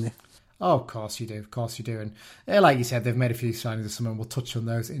script, don't you? Oh, of course you do. Of course you do. And like you said, they've made a few signings this summer, and we'll touch on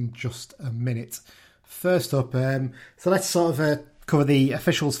those in just a minute. First up, so let's sort of cover the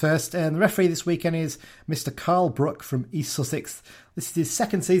officials first. And the referee this weekend is Mr. Carl Brook from East Sussex. This is his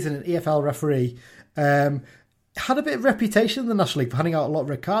second season as EFL referee. Had a bit of reputation in the National League for handing out a lot of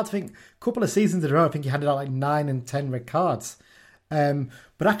red cards. I think a couple of seasons in a row, I think he handed out like 9 and 10 red cards.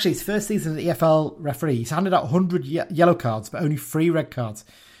 But actually, his first season as EFL referee, he's handed out 100 yellow cards, but only 3 red cards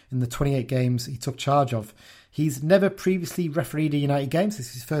in the 28 games he took charge of. He's never previously refereed a United game. This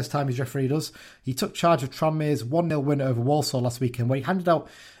is his first time he's refereed us. He took charge of Tranmere's 1-0 win over Walsall last weekend, where he handed out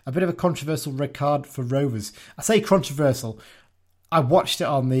a bit of a controversial red card for Rovers. I say controversial. I watched it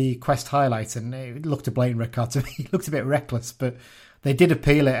on the Quest highlights and it looked a blatant red card to me. It looked a bit reckless, but they did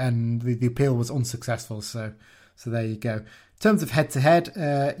appeal it and the appeal was unsuccessful. So there you go. In terms of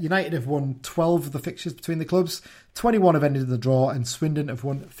head-to-head, United have won 12 of the fixtures between the clubs. 21 have ended in the draw and Swindon have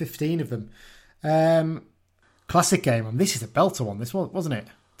won 15 of them. Classic game. And this is a belter one, this one, wasn't it,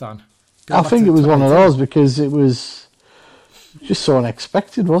 Dan? I think it was one of those because it was just so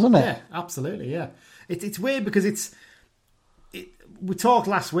unexpected, wasn't it? Yeah, absolutely, yeah. It's weird because we talked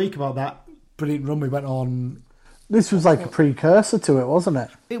last week about that brilliant run we went on. This was like a precursor to it, wasn't it?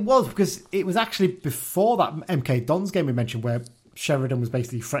 It was, because it was actually before that MK Dons game we mentioned where Sheridan was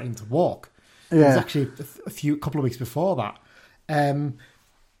basically threatening to walk. Yeah. It was actually a couple of weeks before that.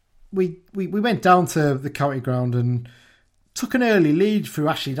 We went down to the county ground and took an early lead through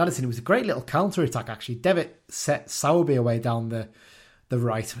Ashley Addison. It was a great little counter-attack, actually. Devitt set Sowerby away down the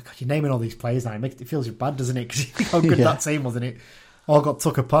right. Oh God, you're naming all these players now. It feels bad, doesn't it? Because how good that team was, didn't it? All got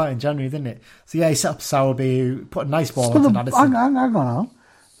took apart in January, didn't it? So yeah, he set up Sowerby, put a nice ball onto Addison. Hang on now.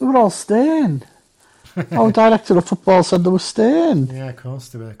 They were all staying. Our director of football said they were staying. Yeah, of course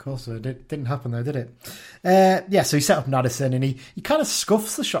they were. It didn't happen though, did it? So he set up Addison and he kind of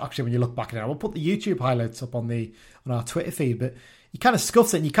scuffs the shot, actually, when you look back at it. We'll put the YouTube highlights up on our Twitter feed, but he kind of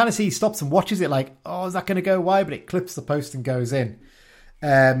scuffs it and you kind of see he stops and watches it like, oh, is that going to go wide? But it clips the post and goes in.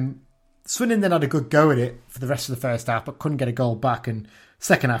 Swindon then had a good go at it for the rest of the first half, but couldn't get a goal back. And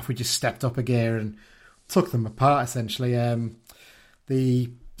second half, we just stepped up a gear and took them apart, essentially.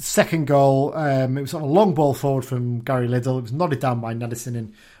 The second goal, it was sort of a long ball forward from Gary Liddell. It was nodded down by Addison,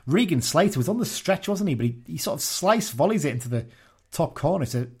 and Regan Slater was on the stretch, wasn't he? But he sort of sliced volleys it into the top corner.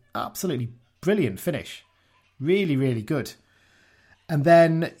 It's an absolutely brilliant finish. Really, really good. And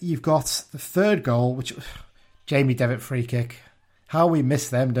then you've got the third goal, which Jamie Devitt free kick. How we miss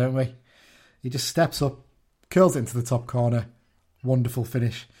them, don't we? He just steps up, curls it into the top corner. Wonderful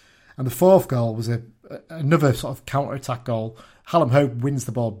finish. And the fourth goal was another sort of counter-attack goal. Hallam Hope wins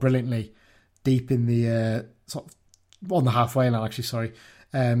the ball brilliantly deep in the sort of on the halfway line, actually, sorry.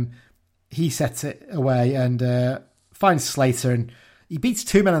 He sets it away and finds Slater, and he beats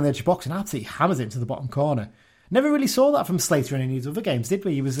two men on the edge of the box and absolutely hammers it into the bottom corner. Never really saw that from Slater in any of his other games, did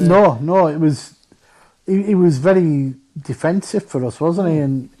we? He was No, it was he was very defensive for us, wasn't he?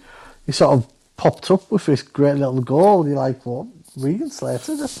 And he sort of popped up with this great little goal. You're like, what? Regan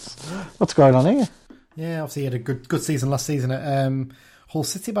Slater? What's going on here? Yeah, obviously he had a good season last season at Hull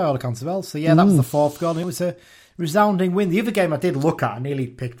City by all accounts as well. So yeah, that was the fourth goal, and it was a resounding win. The other game I did look at, I nearly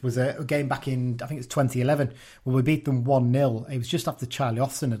picked, was a game back in, I think it was 2011, where we beat them 1-0. It was just after Charlie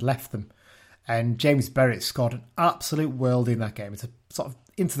Austin had left them. And James Berrett scored an absolute world in that game. It's a sort of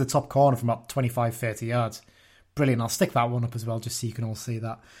into the top corner from about 25, 30 yards. Brilliant. I'll stick that one up as well, just so you can all see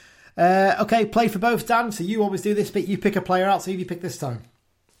that. Okay, play for both, Dan. So you always do this bit. You pick a player out. So who have you picked this time?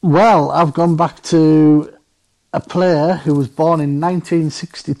 Well, I've gone back to a player who was born in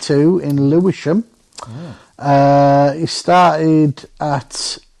 1962 in Lewisham. Oh. He started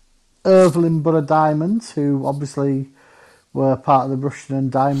at Irvine Borough Diamonds, who obviously were part of the Rushden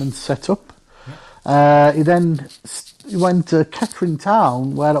and Diamonds setup. Yeah. He went to Kettering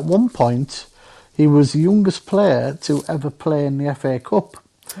Town, where at one point he was the youngest player to ever play in the FA Cup.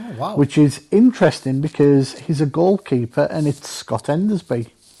 Oh, wow. Which is interesting because he's a goalkeeper and it's Scott Endersby.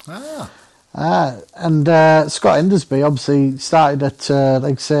 And Scott Endersby obviously started at,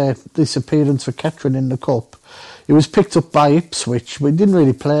 this appearance for Kettering in the Cup. He was picked up by Ipswich, but he didn't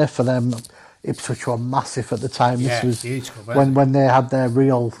really play for them. Ipswich were massive at the time. Yeah, this was huge club, when they had their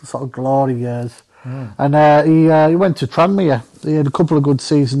real sort of glory years. And he went to Tranmere. He had a couple of good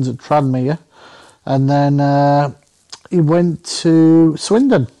seasons at Tranmere. And then he went to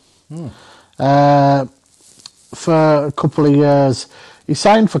Swindon for a couple of years. He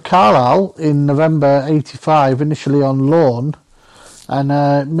signed for Carlisle in November '85, initially on loan, and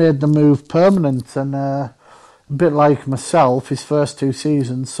made the move permanent. And a bit like myself, his first two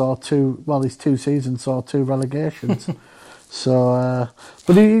seasons saw two relegations. So,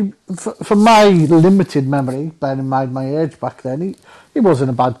 but he, from my limited memory, bearing in mind my age back then, he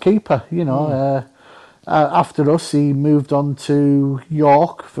wasn't a bad keeper, you know. After us, he moved on to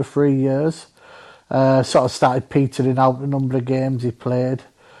York for 3 years. Sort of started petering out the number of games he played.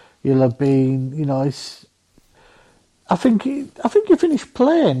 He'll have been, you know, I think he finished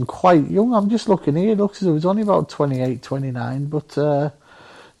playing quite young. I'm just looking here. It looks as though he was only about 28, 29. But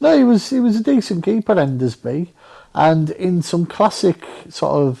no, he was a decent keeper, Endersby. And in some classic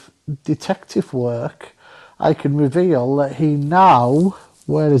sort of detective work, I can reveal that he now,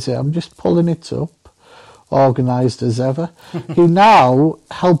 where is it? I'm just pulling it up, organised as ever. He now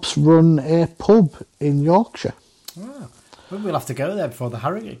helps run a pub in Yorkshire. Oh, maybe we'll have to go there before the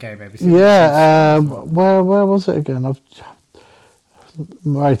Harrogate game, maybe. Yeah, where was it again? I've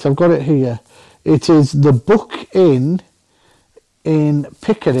got it here. It is the Book Inn in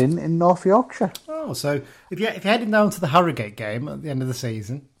Pickering in North Yorkshire. Oh, so if you're heading down to the Harrogate game at the end of the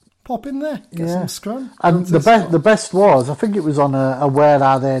season, pop in there, get some scrum. And the best was, I think it was on a Where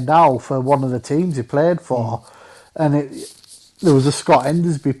Are They Now for one of the teams he played for, and there was a Scott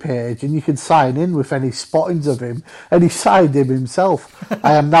Endersby page, and you could sign in with any spottings of him, and he signed him himself.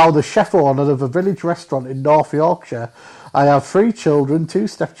 I am now the chef owner of a village restaurant in North Yorkshire. I have 3 children, 2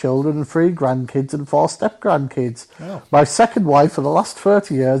 stepchildren, and 3 grandkids, and 4 step-grandkids. Oh. My second wife for the last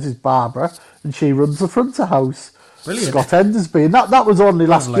 30 years is Barbara, and she runs the front of house. Brilliant. Scott Endersby. And that was only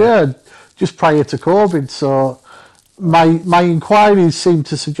last year, just prior to COVID, so my inquiries seem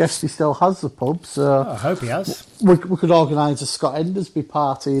to suggest he still has the pub, so I hope he has. We could organise a Scott Endersby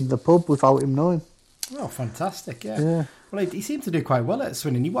party in the pub without him knowing. Oh, fantastic, yeah. Well, he seemed to do quite well at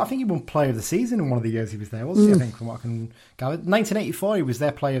Swindon. I think he won Player of the Season in one of the years he was there, wasn't he? I think, from what I can gather. 1984, he was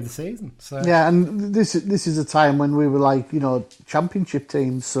their Player of the Season. So. Yeah, and this is a time when we were like, championship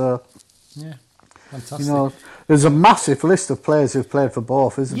teams, so... Yeah, fantastic. There's a massive list of players who've played for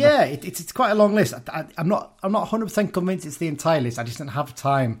both, isn't there? Yeah, it's quite a long list. I'm not 100% convinced it's the entire list. I just didn't have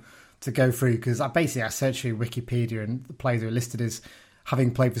time to go through, because I searched through Wikipedia and the players who are listed as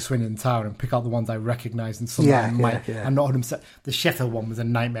having played for Swindon Town and pick out the ones I recognise, and some I'm not 100%. The Sheffield one was a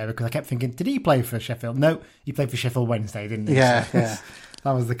nightmare because I kept thinking, did he play for Sheffield? No, he played for Sheffield Wednesday, didn't he? Yeah, so, yeah.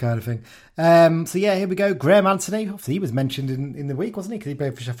 That was the kind of thing. So here we go. Graham Anthony, obviously he was mentioned in the week, wasn't he? Because he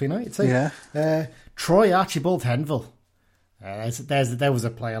played for Sheffield United too. Yeah. Troy Archibald Henville. There was a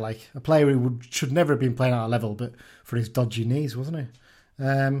player who should never have been playing at our level, but for his dodgy knees, wasn't he?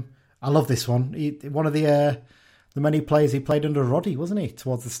 I love this one. One of the many players he played under Roddy, wasn't he,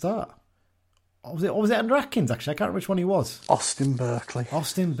 towards the start? Or was it under Atkins, actually? I can't remember which one he was. Austin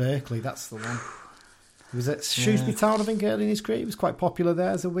Berkeley, that's the one. He was at Shrewsbury Town, I think, early in his career. He was quite popular there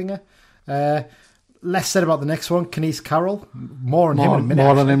as a winger. Less said about the next one, Kenice Carroll. More on him in a minute.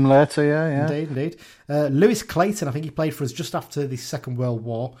 More on him later, yeah. Indeed. Lewis Clayton, I think he played for us just after the Second World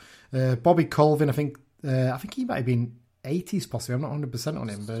War. Bobby Colvin, I think he might have been 80s possibly. I'm not 100% on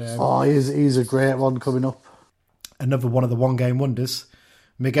him. But he's a great one coming up. Another one of the one-game wonders.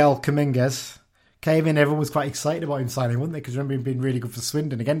 Miguel Dominguez came in. Everyone was quite excited about him signing, weren't they? Because remember him being really good for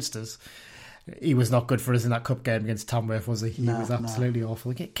Swindon against us. He was not good for us in that cup game against Tamworth, was he? He was absolutely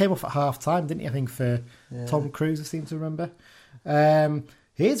awful. He came off at half-time, didn't he, I think, for Tom Cruise, I seem to remember.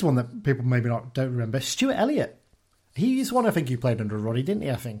 Here's one that people maybe don't remember. Stuart Elliott. He's one I think he played under Roddy, didn't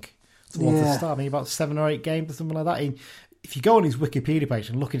he, I think? Towards the start, I think about 7 or 8 games or something like that. If you go on his Wikipedia page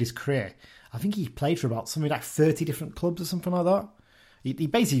and look at his career, I think he played for about something like 30 different clubs or something like that. He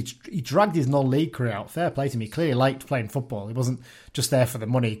basically dragged his non-league career out. Fair play to him. He clearly liked playing football. He wasn't just there for the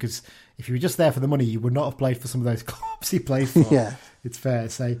money, because if you were just there for the money, you would not have played for some of those clubs he played for. Yeah. It's fair to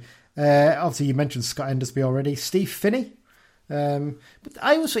say. Obviously, you mentioned Scott Endersby already. Steve Finney. But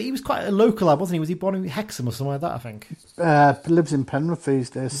he was quite a local lad, wasn't he? Was he born in Hexham or something like that, I think? Lives in Penrith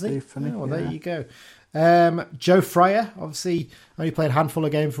these days, Steve Finney. Oh, well, there you go. Joe Fryer, obviously, only played a handful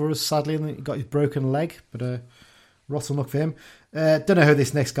of games for us, sadly, and he got his broken leg, but rotten luck for him. Don't know who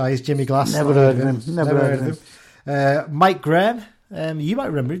this next guy is, Jimmy Glass. Never heard of him. Never heard of him. Mike Graham, you might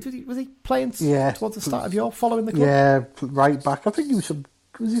remember, was he playing towards the start of your following the club? Yeah, right back. I think he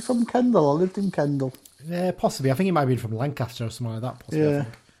was he from Kendal? I lived in Kendal. Yeah, possibly. I think he might have been from Lancaster or something like that, possibly, I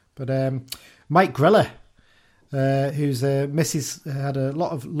think. But Mike Grella, whose missus had a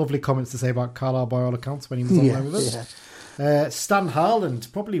lot of lovely comments to say about Carlisle by all accounts when he was on loan with us. Yeah. Stan Harland,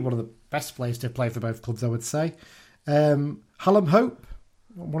 probably one of the best players to play for both clubs, I would say. Hallam Hope,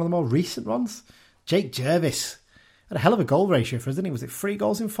 one of the more recent ones. Jake Jervis had a hell of a goal ratio for us, didn't he? Was it 3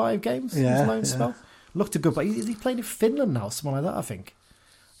 goals in 5 games? Yeah, his loan spell. Looked a good player. Is he playing in Finland now? Something like that, I think.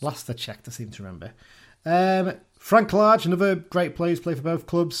 Last I checked, I seem to remember. Frank Large, another great player who's played for both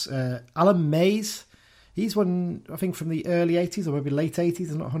clubs. Alan Mays, he's one, I think, from the early 80s or maybe late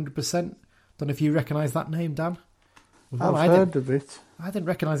 80s. I'm not 100%. Don't know if you recognise that name, Dan. Well, I've heard of it. I didn't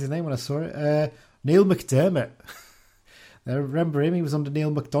recognise his name when I saw it. Neil McDermott. I remember him. He was under Neil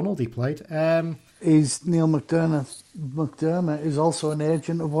McDonald. He played. He's Neil McDermott is also an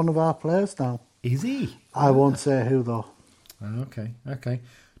agent of one of our players now. Is he? I won't say who though. Okay.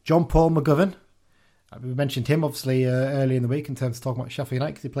 John Paul McGovern. We mentioned him obviously early in the week in terms of talking about Sheffield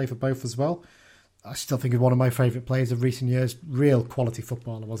United, because he played for both as well. I still think he's one of my favourite players of recent years. Real quality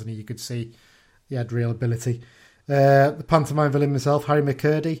footballer, wasn't he? You could see he had real ability. The pantomime villain himself, Harry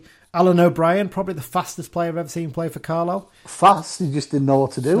McCurdy. Alan O'Brien, probably the fastest player I've ever seen play for Carlisle. Fast, he just didn't know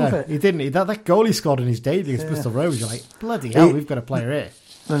what to do with it. He didn't. That goal he scored in his debut against Bristol Rovers, you're like, bloody hell, we've got a player here.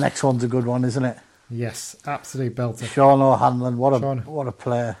 The next one's a good one, isn't it? Yes, absolute belter. Sean O'Hanlon, what a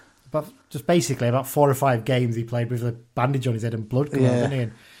player. But just basically about 4 or 5 games he played with a bandage on his head and blood coming out, didn't he?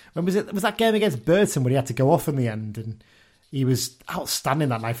 And when was it? Was that game against Burton where he had to go off in the end? And he was outstanding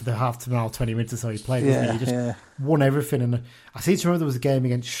that night for the half an hour, 20 minutes or so he played. Wasn't he? He just won everything. And I seem to remember there was a game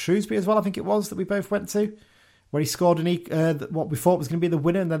against Shrewsbury as well, I think it was, that we both went to, where he scored what we thought was going to be the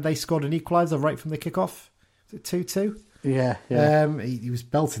winner, and then they scored an equaliser right from the kickoff. Was it 2-2? Yeah. He was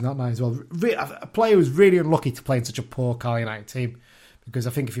belting that night as well. A player who was really unlucky to play in such a poor Carlisle United team, because I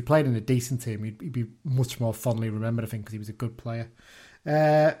think if he played in a decent team, he'd be much more fondly remembered, I think, because he was a good player.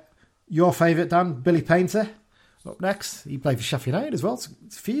 Your favourite, Dan, Billy Painter, up next. He played for Sheffield United as well.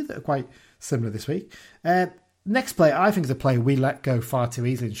 It's a few that are quite similar this week. Next player, I think, is a player we let go far too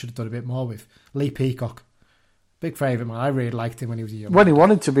easily and should have done a bit more with. Lee Peacock. Big favourite, man. I really liked him when he was a young man. When he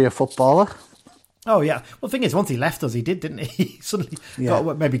wanted to be a footballer. Oh, yeah. Well, the thing is, once he left us, he did, didn't he? He suddenly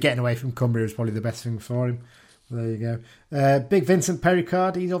thought maybe getting away from Cumbria was probably the best thing for him. Well, there you go. Big Vincent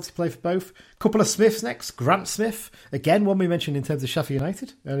Perricard, he's obviously played for both. Couple of Smiths next. Grant Smith, again, one we mentioned in terms of Sheffield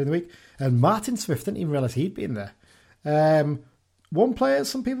United earlier in the week. And Martin Smith, didn't even realise he'd been there. One player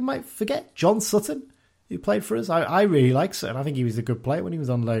some people might forget, John Sutton, who played for us. I really like Sutton. I think he was a good player when he was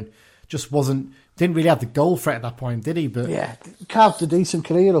on loan. Just didn't really have the goal threat at that point, did he? But yeah, carved a decent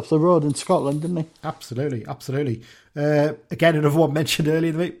career up the road in Scotland, didn't he? Absolutely. Again, another one mentioned earlier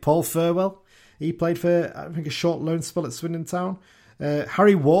in the week, Paul Furwell. He played for, I think, a short loan spell at Swindon Town.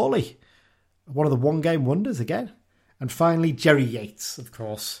 Harry Worley, one of the one-game wonders again. And finally, Jerry Yates, of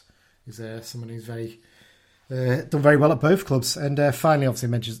course, is someone who's done very well at both clubs. And finally, obviously,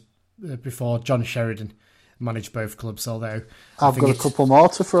 mentioned before, John Sheridan managed both clubs, although I've got a couple more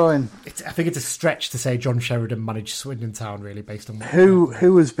to throw in. I think it's a stretch to say John Sheridan managed Swindon Town, really, based on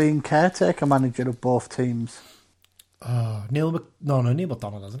who has been caretaker manager of both teams. Neil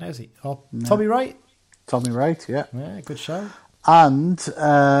McDonald, hasn't he? Is he? No. Tommy Wright. Tommy Wright, yeah, good show. And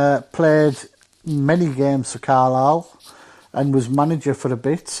played many games for Carlisle and was manager for a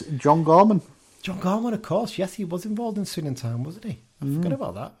bit. John Gorman. John Gorman, of course. Yes, he was involved in Swindon Town, wasn't he? I forgot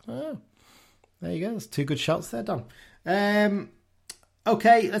about that. Oh. There you go. That's 2 good shots there, Dan.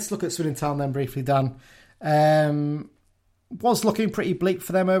 Okay, let's look at Swindon Town then briefly, Dan. Was looking pretty bleak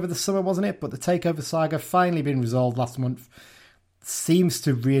for them over the summer, wasn't it? But the takeover saga finally been resolved last month. Seems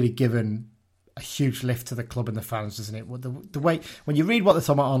to really given a huge lift to the club and the fans, doesn't it? The way when you read what they're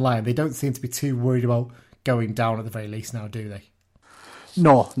talking about online, they don't seem to be too worried about going down at the very least now, do they?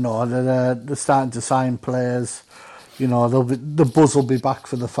 No, they're starting to sign players. You know, the buzz will be back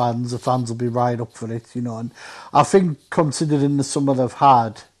for the fans. The fans will be right up for it, you know. And I think, considering the summer they've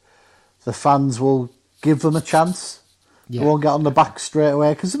had, the fans will give them a chance. Yeah. They won't get on the back straight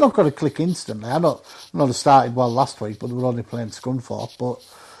away because they're not going to click instantly. I know they started well last week, but they were only playing Scunthorpe. But,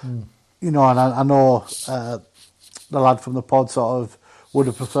 you know, and I know the lad from the pod sort of would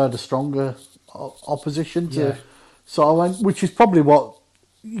have preferred a stronger opposition to sort of, which is probably what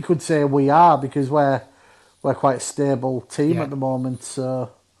you could say we are, because we're quite a stable team at the moment,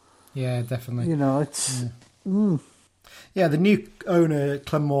 so... Yeah, definitely. You know, it's... Yeah, the new owner,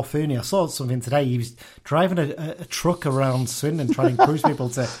 Clem Morfuni, I saw something today. He was driving a truck around Swindon trying to encourage people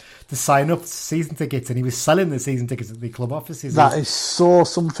to sign up season tickets, and he was selling the season tickets at the club offices. That is so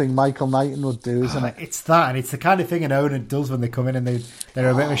something Michael Knighton would do, isn't it? It's that, and it's the kind of thing an owner does when they come in and they're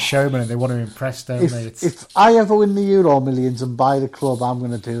a bit of a showman and they want to impress, don't they? If I ever win the Euro Millions and buy the club, I'm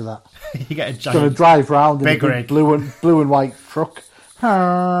going to do that. You get a giant... Going to drive round in a big blue and white truck.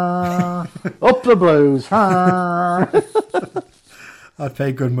 Up the Blues. I'd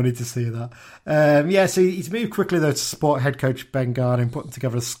pay good money to see that. So he's moved quickly, though, to support head coach Ben Garden, putting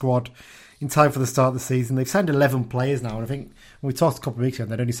together a squad in time for the start of the season. They've signed 11 players now, and I think when we talked a couple of weeks ago,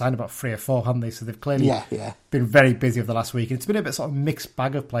 they'd only signed about 3 or 4, hadn't they? So they've clearly been very busy over the last week. And it's been a bit sort of mixed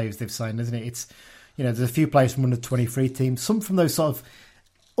bag of players they've signed, isn't it? It's, you know, there's a few players from under 23 teams, some from those sort of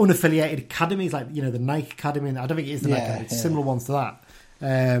unaffiliated academies, like, you know, the Nike Academy. I don't think it is the Nike Academy, it's similar ones to that.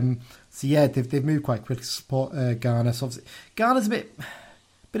 They've moved quite quickly to support Garner. So obviously, Garner's a bit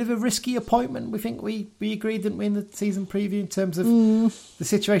of a risky appointment. We think we agreed, didn't we, in the season preview, in terms of the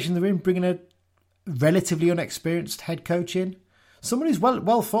situation they're in, bringing a relatively unexperienced head coach in. Someone who's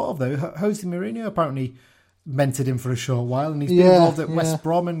well thought of, though. Jose Mourinho apparently mentored him for a short while, and he's been involved at West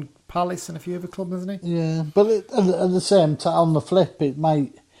Brom and Palace and a few other clubs, hasn't he? Yeah, but at the same time, on the flip, it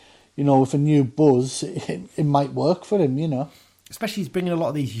might, you know, with a new buzz, it might work for him, you know. especially he's bringing a lot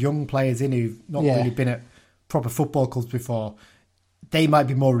of these young players in who've not really been at proper football clubs before. They might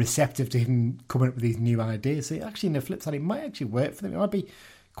be more receptive to him coming up with these new ideas. So actually, in the flip side, it might actually work for them. It might be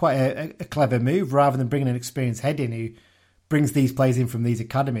quite a clever move rather than bringing an experienced head in who brings these players in from these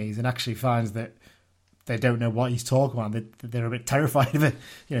academies and actually finds that they don't know what he's talking about. They're a bit terrified of it,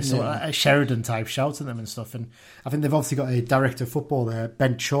 sort of a Sheridan type shouting at them and stuff. And I think they've obviously got a director of football there,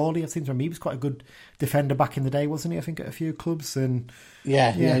 Ben Chorley. I think from he was quite a good defender back in the day, wasn't he? I think at a few clubs. And he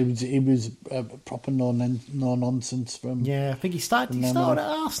was proper no nonsense from. Yeah, I think he started at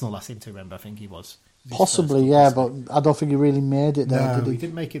Arsenal. I seem to remember. I think he was. Possibly, but I don't think he really made it there. No, he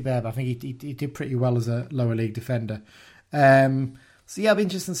didn't make it there, but I think he did pretty well as a lower league defender. So yeah, it'll be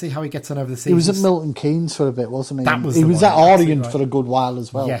interesting to see how he gets on over the season. He was at Milton Keynes for a bit, wasn't he? He was at Orient for a good while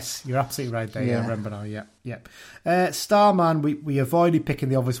as well. Yes, you're absolutely right there. Yeah, I remember now. Yeah. Starman, we avoided picking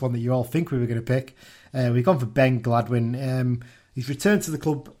the obvious one that you all think we were going to pick. We've gone for Ben Gladwin. He's returned to the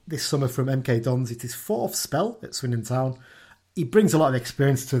club this summer from MK Dons. It's his fourth spell at Swindon Town. He brings a lot of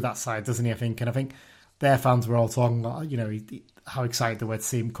experience to that side, doesn't he? I think, and I think their fans were all talking about, how excited they were to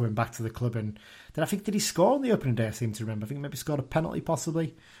see him coming back to the club. And then I think, did he score on the opening day? I seem to remember. I think maybe scored a penalty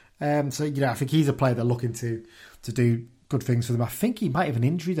possibly. I think he's a player they're looking to do good things for them. I think he might have an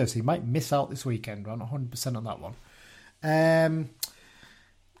injury though, so he might miss out this weekend. I'm not 100% on that one.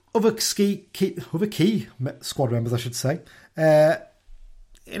 Other key squad members, I should say.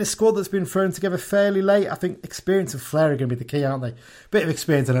 In a squad that's been thrown together fairly late, I think experience and flair are going to be the key, aren't they? Bit of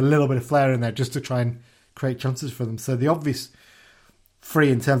experience and a little bit of flair in there just to try and create chances for them. So the obvious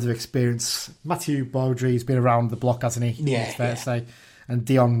three in terms of experience, Matthew Baudry's been around the block, hasn't he? Yeah, it's fair to say. And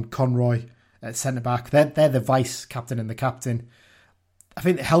Dion Conroy at centre-back. They're the vice-captain and the captain. I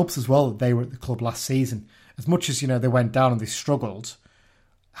think it helps as well that they were at the club last season. As much as, they went down and they struggled,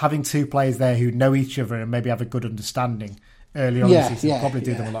 having two players there who know each other and maybe have a good understanding early on in the season will probably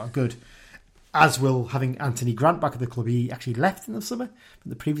do them a lot of good. As will having Anthony Grant back at the club. He actually left in the summer, but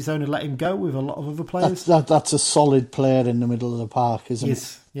the previous owner let him go with a lot of other players. That's a solid player in the middle of the park, isn't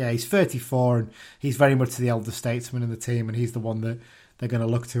it? Yeah, he's 34 and he's very much the elder statesman in the team, and he's the one that they're going to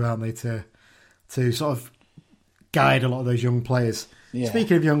look to, aren't they, to sort of guide a lot of those young players. Yeah.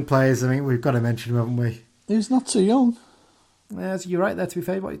 Speaking of young players, I mean, we've got to mention him, haven't we? He's not too young. Yeah, you're right there, to be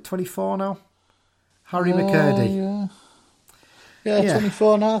fair. What, 24 now? Harry McCurdy. Yeah,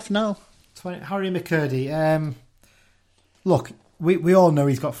 24 and a half now. Harry McCurdy. Look, we all know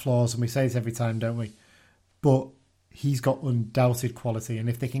he's got flaws, and we say this every time, don't we? But he's got undoubted quality, and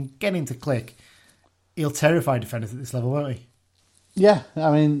if they can get him to click, he'll terrify defenders at this level, won't he? Yeah,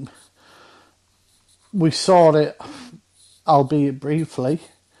 I mean, we saw it, albeit briefly,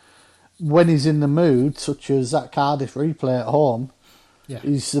 when he's in the mood, such as that Cardiff replay at home. Yeah,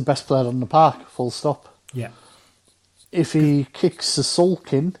 he's the best player on the park. Full stop. Yeah. If he kicks the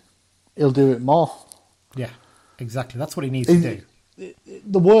sulking, he'll do it more. Yeah, exactly. That's what he needs to do.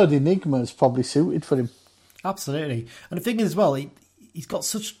 The word enigma is probably suited for him. Absolutely. And the thing is, as well, he's got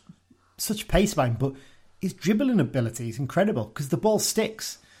such pace behind, but his dribbling ability is incredible because the ball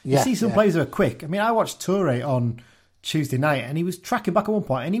sticks. You see some players who are quick. I mean, I watched Toure on Tuesday night and he was tracking back at one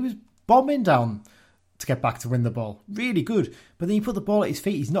point and he was bombing down to get back to win the ball. Really good. But then you put the ball at his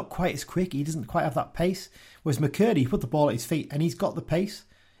feet, he's not quite as quick. He doesn't quite have that pace. Whereas McCurdy, you put the ball at his feet and he's got the pace.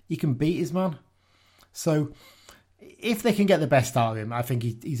 He can beat his man. So if they can get the best out of him, I think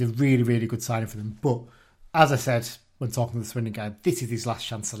he's a really, really good signing for them. But as I said when talking to the Swindon guy, this is his last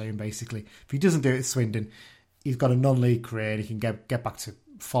chance to learn, basically. If he doesn't do it at Swindon, he's got a non-league career and he can get back to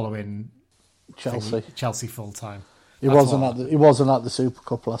following Chelsea full time. He wasn't at the Super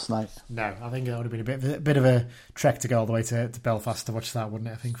Cup last night. No, I think it would have been a bit of a trek to go all the way to Belfast to watch that,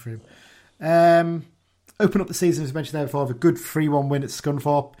 wouldn't it? I think for him. Open up the season, as mentioned there before, with a good 3-1 win at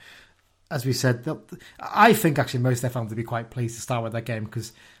Scunthorpe. As we said, I think actually most of their fans would be quite pleased to start with that game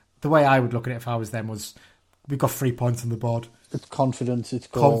because the way I would look at it if I was them was we've got 3 points on the board. It's confidence, it's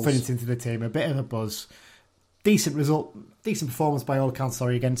goals. Confidence into the team, a bit of a buzz. Decent result, decent performance by all accounts,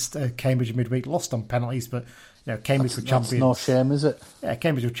 against Cambridge midweek. Lost on penalties, but Cambridge were champions. That's no shame, is it? Yeah,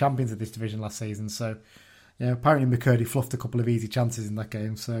 Cambridge were champions of this division last season. So, apparently McCurdy fluffed a couple of easy chances in that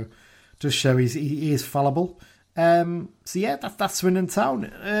game. So, just show he is fallible. That's Swindon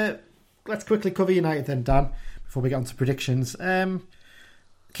Town. Let's quickly cover United then, Dan, before we get on to predictions.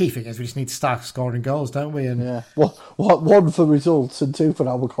 Key thing is we just need to start scoring goals, don't we? And one for results and 2 for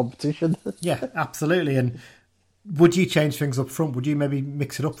our competition. Yeah, absolutely. And would you change things up front? Would you maybe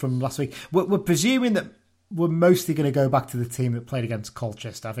mix it up from last week? We're presuming that we're mostly going to go back to the team that played against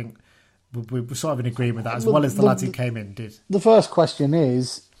Colchester. I think we're sort of in agreement with that, as well as the lads who came in did. The first question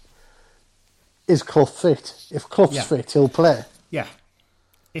is Clough fit? If Clough's fit, he'll play. Yeah.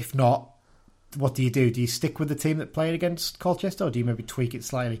 If not, what do you do? Do you stick with the team that played against Colchester, or do you maybe tweak it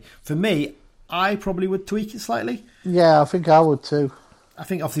slightly? For me, I probably would tweak it slightly. Yeah, I think I would too. I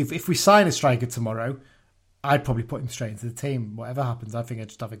think obviously if we sign a striker tomorrow, I'd probably put him straight into the team. Whatever happens, I think I'd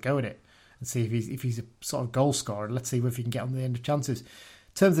just have a go at it and see if he's a sort of goal scorer. Let's see if he can get on the end of chances. In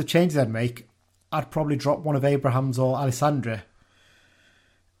terms of changes I'd make, I'd probably drop one of Abraham's or Alessandra.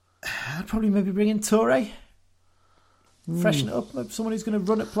 I'd probably maybe bring in Toure. Freshen it up. Maybe someone who's going to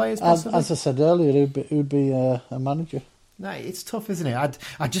run at players. Possibly. As I said earlier, who'd be a manager. No, it's tough, isn't it?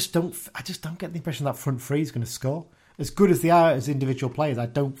 I just don't get the impression that front three is going to score. As good as they are as individual players, I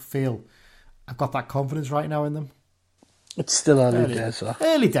don't feel I've got that confidence right now in them. It's still early days, though.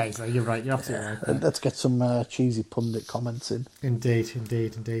 Early days, though. You're right. You're absolutely right. Let's get some cheesy pundit comments in. Indeed.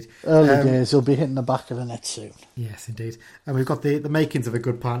 Early days, he'll be hitting the back of the net soon. Yes, indeed. And we've got the makings of a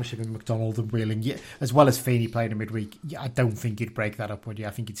good partnership in McDonald and Wheeling, as well as Feeney playing in midweek. I don't think you'd break that up, would you?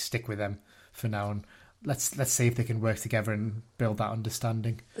 I think you'd stick with them for now, and let's see if they can work together and build that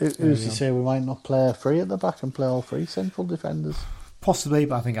understanding. Who's to say we might not play three at the back and play all three central defenders? Possibly,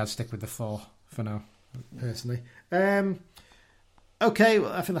 but I think I'd stick with the four for now, personally. Okay,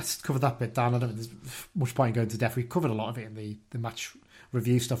 well, I think that's covered that bit, Dan. I don't think there's much point in going to depth. We covered a lot of it in the match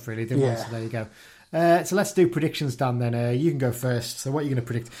review stuff, really, didn't we? So there you go. So let's do predictions, Dan, then. You can go first. So what are you going to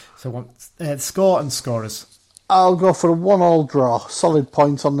predict? So score and scorers. I'll go for a 1-1 draw, solid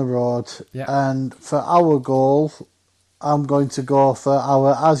point on the road. Yeah. And for our goal, I'm going to go for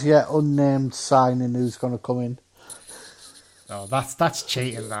our as yet unnamed signing who's going to come in. Oh, that's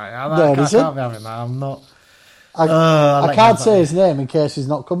cheating, that. No, I can't be having that. I'm not... I can't say his name in case he's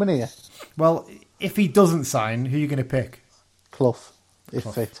not coming here. Well, if he doesn't sign, who are you going to pick? Clough, if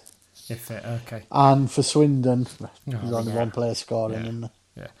fit. If fit, okay. And for Swindon, there's only one player scoring, isn't there?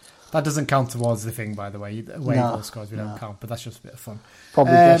 Yeah. That doesn't count towards the thing, by the way. Away goal scores, we don't count, but that's just a bit of fun.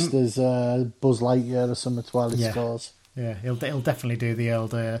 Probably best as Buzz Lightyear or something while he scores. Yeah, he'll definitely do the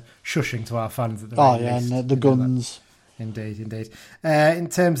old shushing to our fans at the very least. And the guns. Indeed. In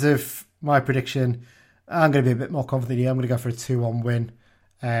terms of my prediction, I'm going to be a bit more confident here. I'm going to go for a 2-1 win.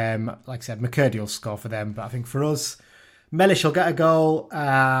 Like I said, McCurdy will score for them, but I think for us, Mellish will get a goal,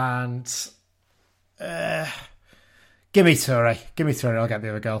 and give me Toure. I'll get the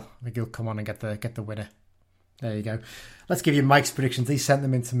other goal. I think he'll come on and get the winner. There you go. Let's give you Mike's predictions. He sent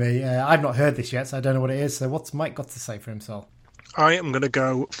them in to me. I've not heard this yet, so I don't know what it is. So what's Mike got to say for himself? I am going to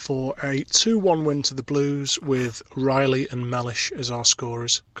go for a 2-1 win to the Blues with Riley and Mellish as our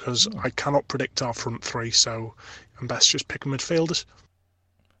scorers, because I cannot predict our front three, so I'm best just picking midfielders.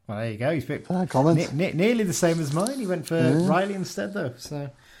 Well, there you go. He's picked nearly the same as mine. He went for Riley instead, though. So,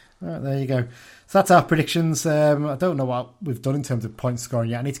 right, there you go. So that's our predictions. I don't know what we've done in terms of point scoring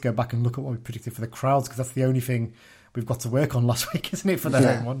yet. I need to go back and look at what we predicted for the crowds, because that's the only thing we've got to work on last week, isn't it, for the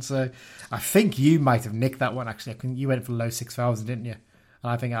home one? So I think you might have nicked that one, actually. You went for low 6,000, didn't you?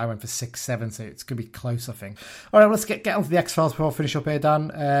 And I think I went for 6,700, so it's going to be close, I think. All right, let's get on to the X-Files before we finish up here,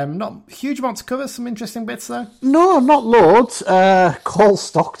 Dan. Not a huge amount to cover, some interesting bits, though. No, not loads. Cole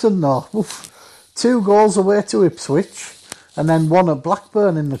Stockton, though. Oof. 2 goals away to Ipswich, and then 1 at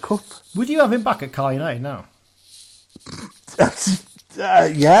Blackburn in the Cup. Would you have him back at Carl United now?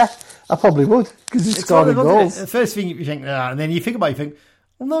 Yeah, I probably would, because he's scoring goals. The first thing you think, and then you think about it, you think,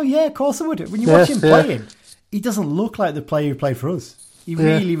 well, no, yeah, of course I would. When you watch him playing, he doesn't look like the player who played for us. He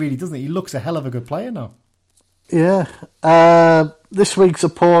really doesn't. He looks a hell of a good player now. Yeah. This week's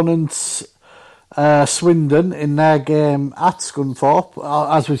opponents, Swindon, in their game at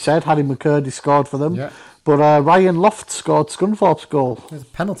Scunthorpe. As we said, Harry McCurdy scored for them. Yeah. But Ryan Loft scored Scunthorpe's goal. It was a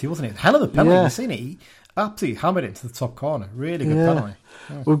penalty, wasn't it? Hell of a penalty. You've seen it. He absolutely hammered it into the top corner. Really good penalty.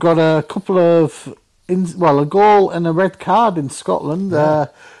 Yeah. We've got a couple of... a goal and a red card in Scotland. Yeah.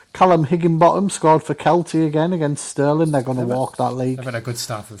 Callum Higginbottom scored for Kelty again against Stirling. They're going to walk that league. They've had a good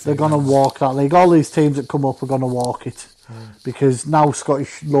start for the season. They're going to walk that league. All these teams that come up are going to walk it. Because now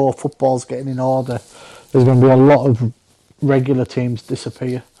Scottish law football's getting in order. There's going to be a lot of regular teams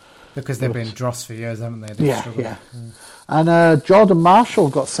disappear. Because they've been dross for years, haven't they? Yeah. And Jordan Marshall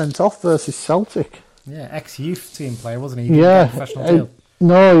got sent off versus Celtic. Yeah, ex-youth team player, wasn't he? He didn't get a professional deal.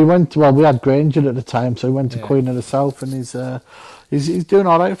 No, he went... Well, we had Granger at the time, so he went to Queen of the South, and he's doing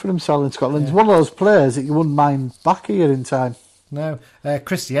all right for himself in Scotland. He's one of those players that you wouldn't mind back here in time. No.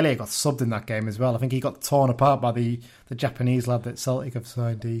 Christy Elliott got subbed in that game as well. I think he got torn apart by the Japanese lad that Celtic have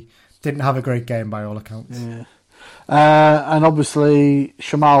signed. He didn't have a great game by all accounts. Yeah. And obviously,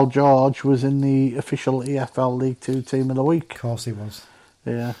 Shamal George was in the official EFL League 2 Team of the Week. Of course he was.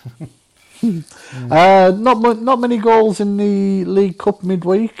 Yeah. Not many goals in the League Cup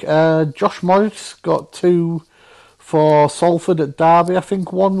midweek. Josh Morris got 2 for Salford at Derby. I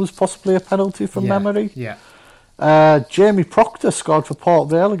think one was possibly a penalty from memory. Yeah. Jamie Proctor scored for Port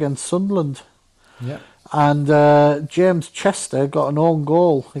Vale against Sunderland. Yeah. And James Chester got an own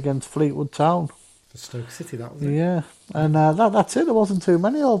goal against Fleetwood Town. For Stoke City, that was it. Yeah. And that's it. There wasn't too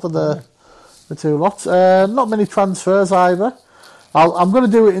many over the two lots. Not many transfers either. I'm going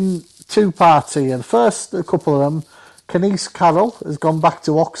to do it in two parts here. The first, a couple of them. Kenise Carroll has gone back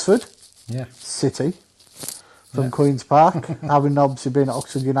to Oxford City from Queen's Park, having obviously been at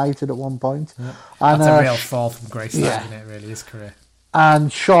Oxford United at one point. Yeah. And, that's a real fall from grace, isn't it, really, his career.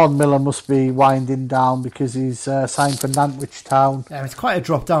 And Sean Miller must be winding down because he's signed for Nantwich Town. Yeah, it's quite a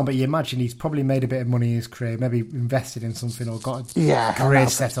drop down, but you imagine he's probably made a bit of money in his career, maybe invested in something or got a career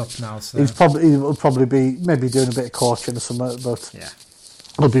set up now. So. He'll probably be maybe doing a bit of coaching or something, but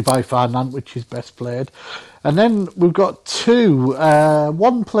he'll be by far Nantwich's best played. And then we've got two.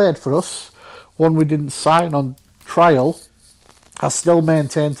 One played for us, one we didn't sign on trial. I still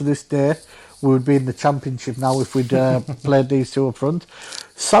maintain to this day we would be in the Championship now if we'd played these two up front.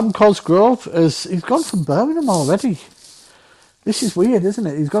 Sam Cosgrove, he's gone from Birmingham already. This is weird, isn't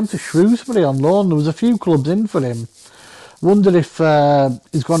it? He's gone to Shrewsbury on loan. There was a few clubs in for him. Wondered if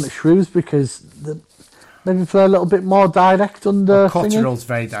he's gone to Shrewsbury because maybe for a little bit more direct under. Cotterill's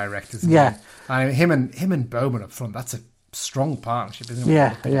very direct, isn't he? I mean, him and Bowman up front. That's a strong partnership, isn't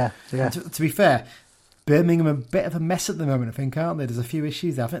it? Yeah. To be fair, Birmingham are a bit of a mess at the moment, I think, aren't they? There's a few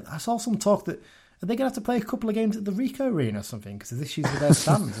issues there. I think I saw some talk that are they going to have to play a couple of games at the Ricoh Arena or something because there's issues with their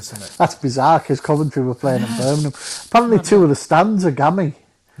stands or something. That's bizarre because Coventry were playing at Birmingham. Apparently, two of the stands are gammy.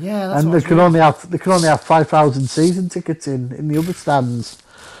 Yeah, that's and they can only have 5,000 season tickets in the other stands.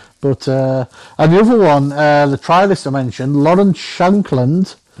 But and the other one, the trialist I mentioned, Lawrence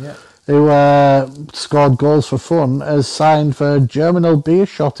Shankland, who scored goals for fun, has signed for Germinal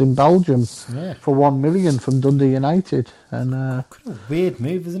Beerschot in Belgium for $1 million from Dundee United. And kind of weird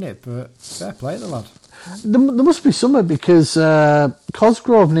move, isn't it? But fair play to the lad. There must be something because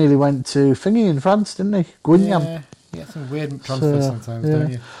Cosgrove nearly went to Thingy in France, didn't he? Guignam. Yeah, some weird transfers sometimes,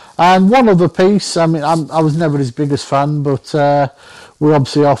 don't you? And one other piece, I mean, I was never his biggest fan, but we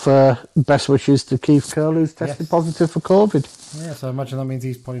obviously offer best wishes to Keith Curl, who's tested positive for COVID. Yeah, so I imagine that means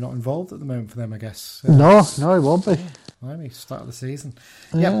he's probably not involved at the moment for them, I guess. No, he won't be. Maybe start of the season.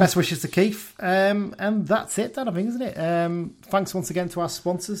 Yeah, best wishes to Keith. And that's it, Dan, I think, isn't it? Thanks once again to our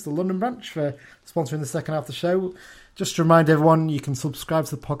sponsors, the London branch, for sponsoring the second half of the show. Just to remind everyone, you can subscribe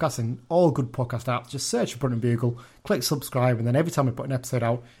to the podcast in all good podcast apps. Just search for Brunton Bugle, click subscribe, and then every time we put an episode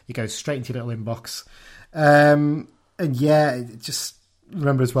out, it goes straight into your little inbox. And yeah, just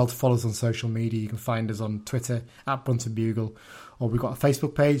remember as well to follow us on social media. You can find us on Twitter at Brunton Bugle, or we've got a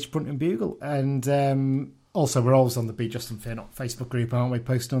Facebook page, Brunton Bugle, and also we're always on the Be Just Unfair Not Facebook group, aren't we?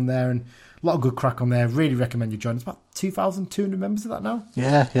 Posting on there, and a lot of good crack on there. Really recommend you join. It's about 2,200 members of that now.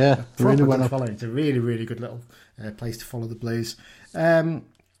 Yeah. Really well following. It's a really, really good little place to follow the Blues. And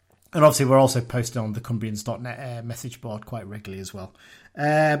obviously we're also posting on the Cumbrians.net message board quite regularly as well.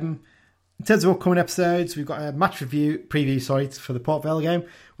 In terms of upcoming episodes, we've got a match preview for the Port Vale game.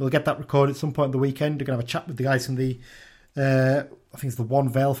 We'll get that recorded at some point on the weekend. We're going to have a chat with the guys from the I think it's the One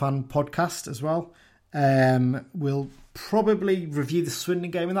Vale Fan podcast as well. We'll probably review the Swindon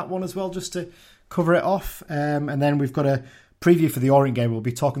game in that one as well, just to cover it off. And then we've got a preview for the Orient game. We'll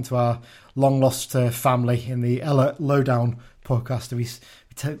be talking to our long-lost family in the Ella Lowdown podcast. We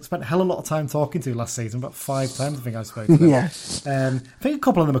spent a hell of a lot of time talking to last season, about 5 times I think I spoke to them. Yeah. I think a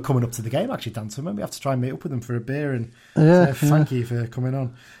couple of them are coming up to the game actually, Dan, so maybe we have to try and meet up with them for a beer and thank you for coming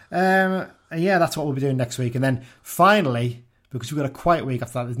on. And yeah, that's what we'll be doing next week. And then finally, because we've got a quiet week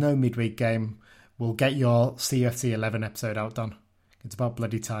after that, there's no midweek game, we'll get your CFC 11 episode out, Dan. It's about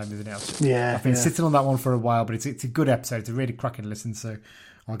bloody time, isn't it? Yeah. I've been sitting on that one for a while, but it's a good episode. It's a really cracking listen, so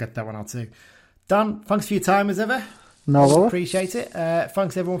I'll get that one out too. Dan, thanks for your time as ever. No, appreciate it.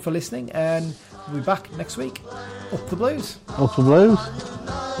 Thanks everyone for listening, and we'll be back next week. Up the Blues. Up the Blues.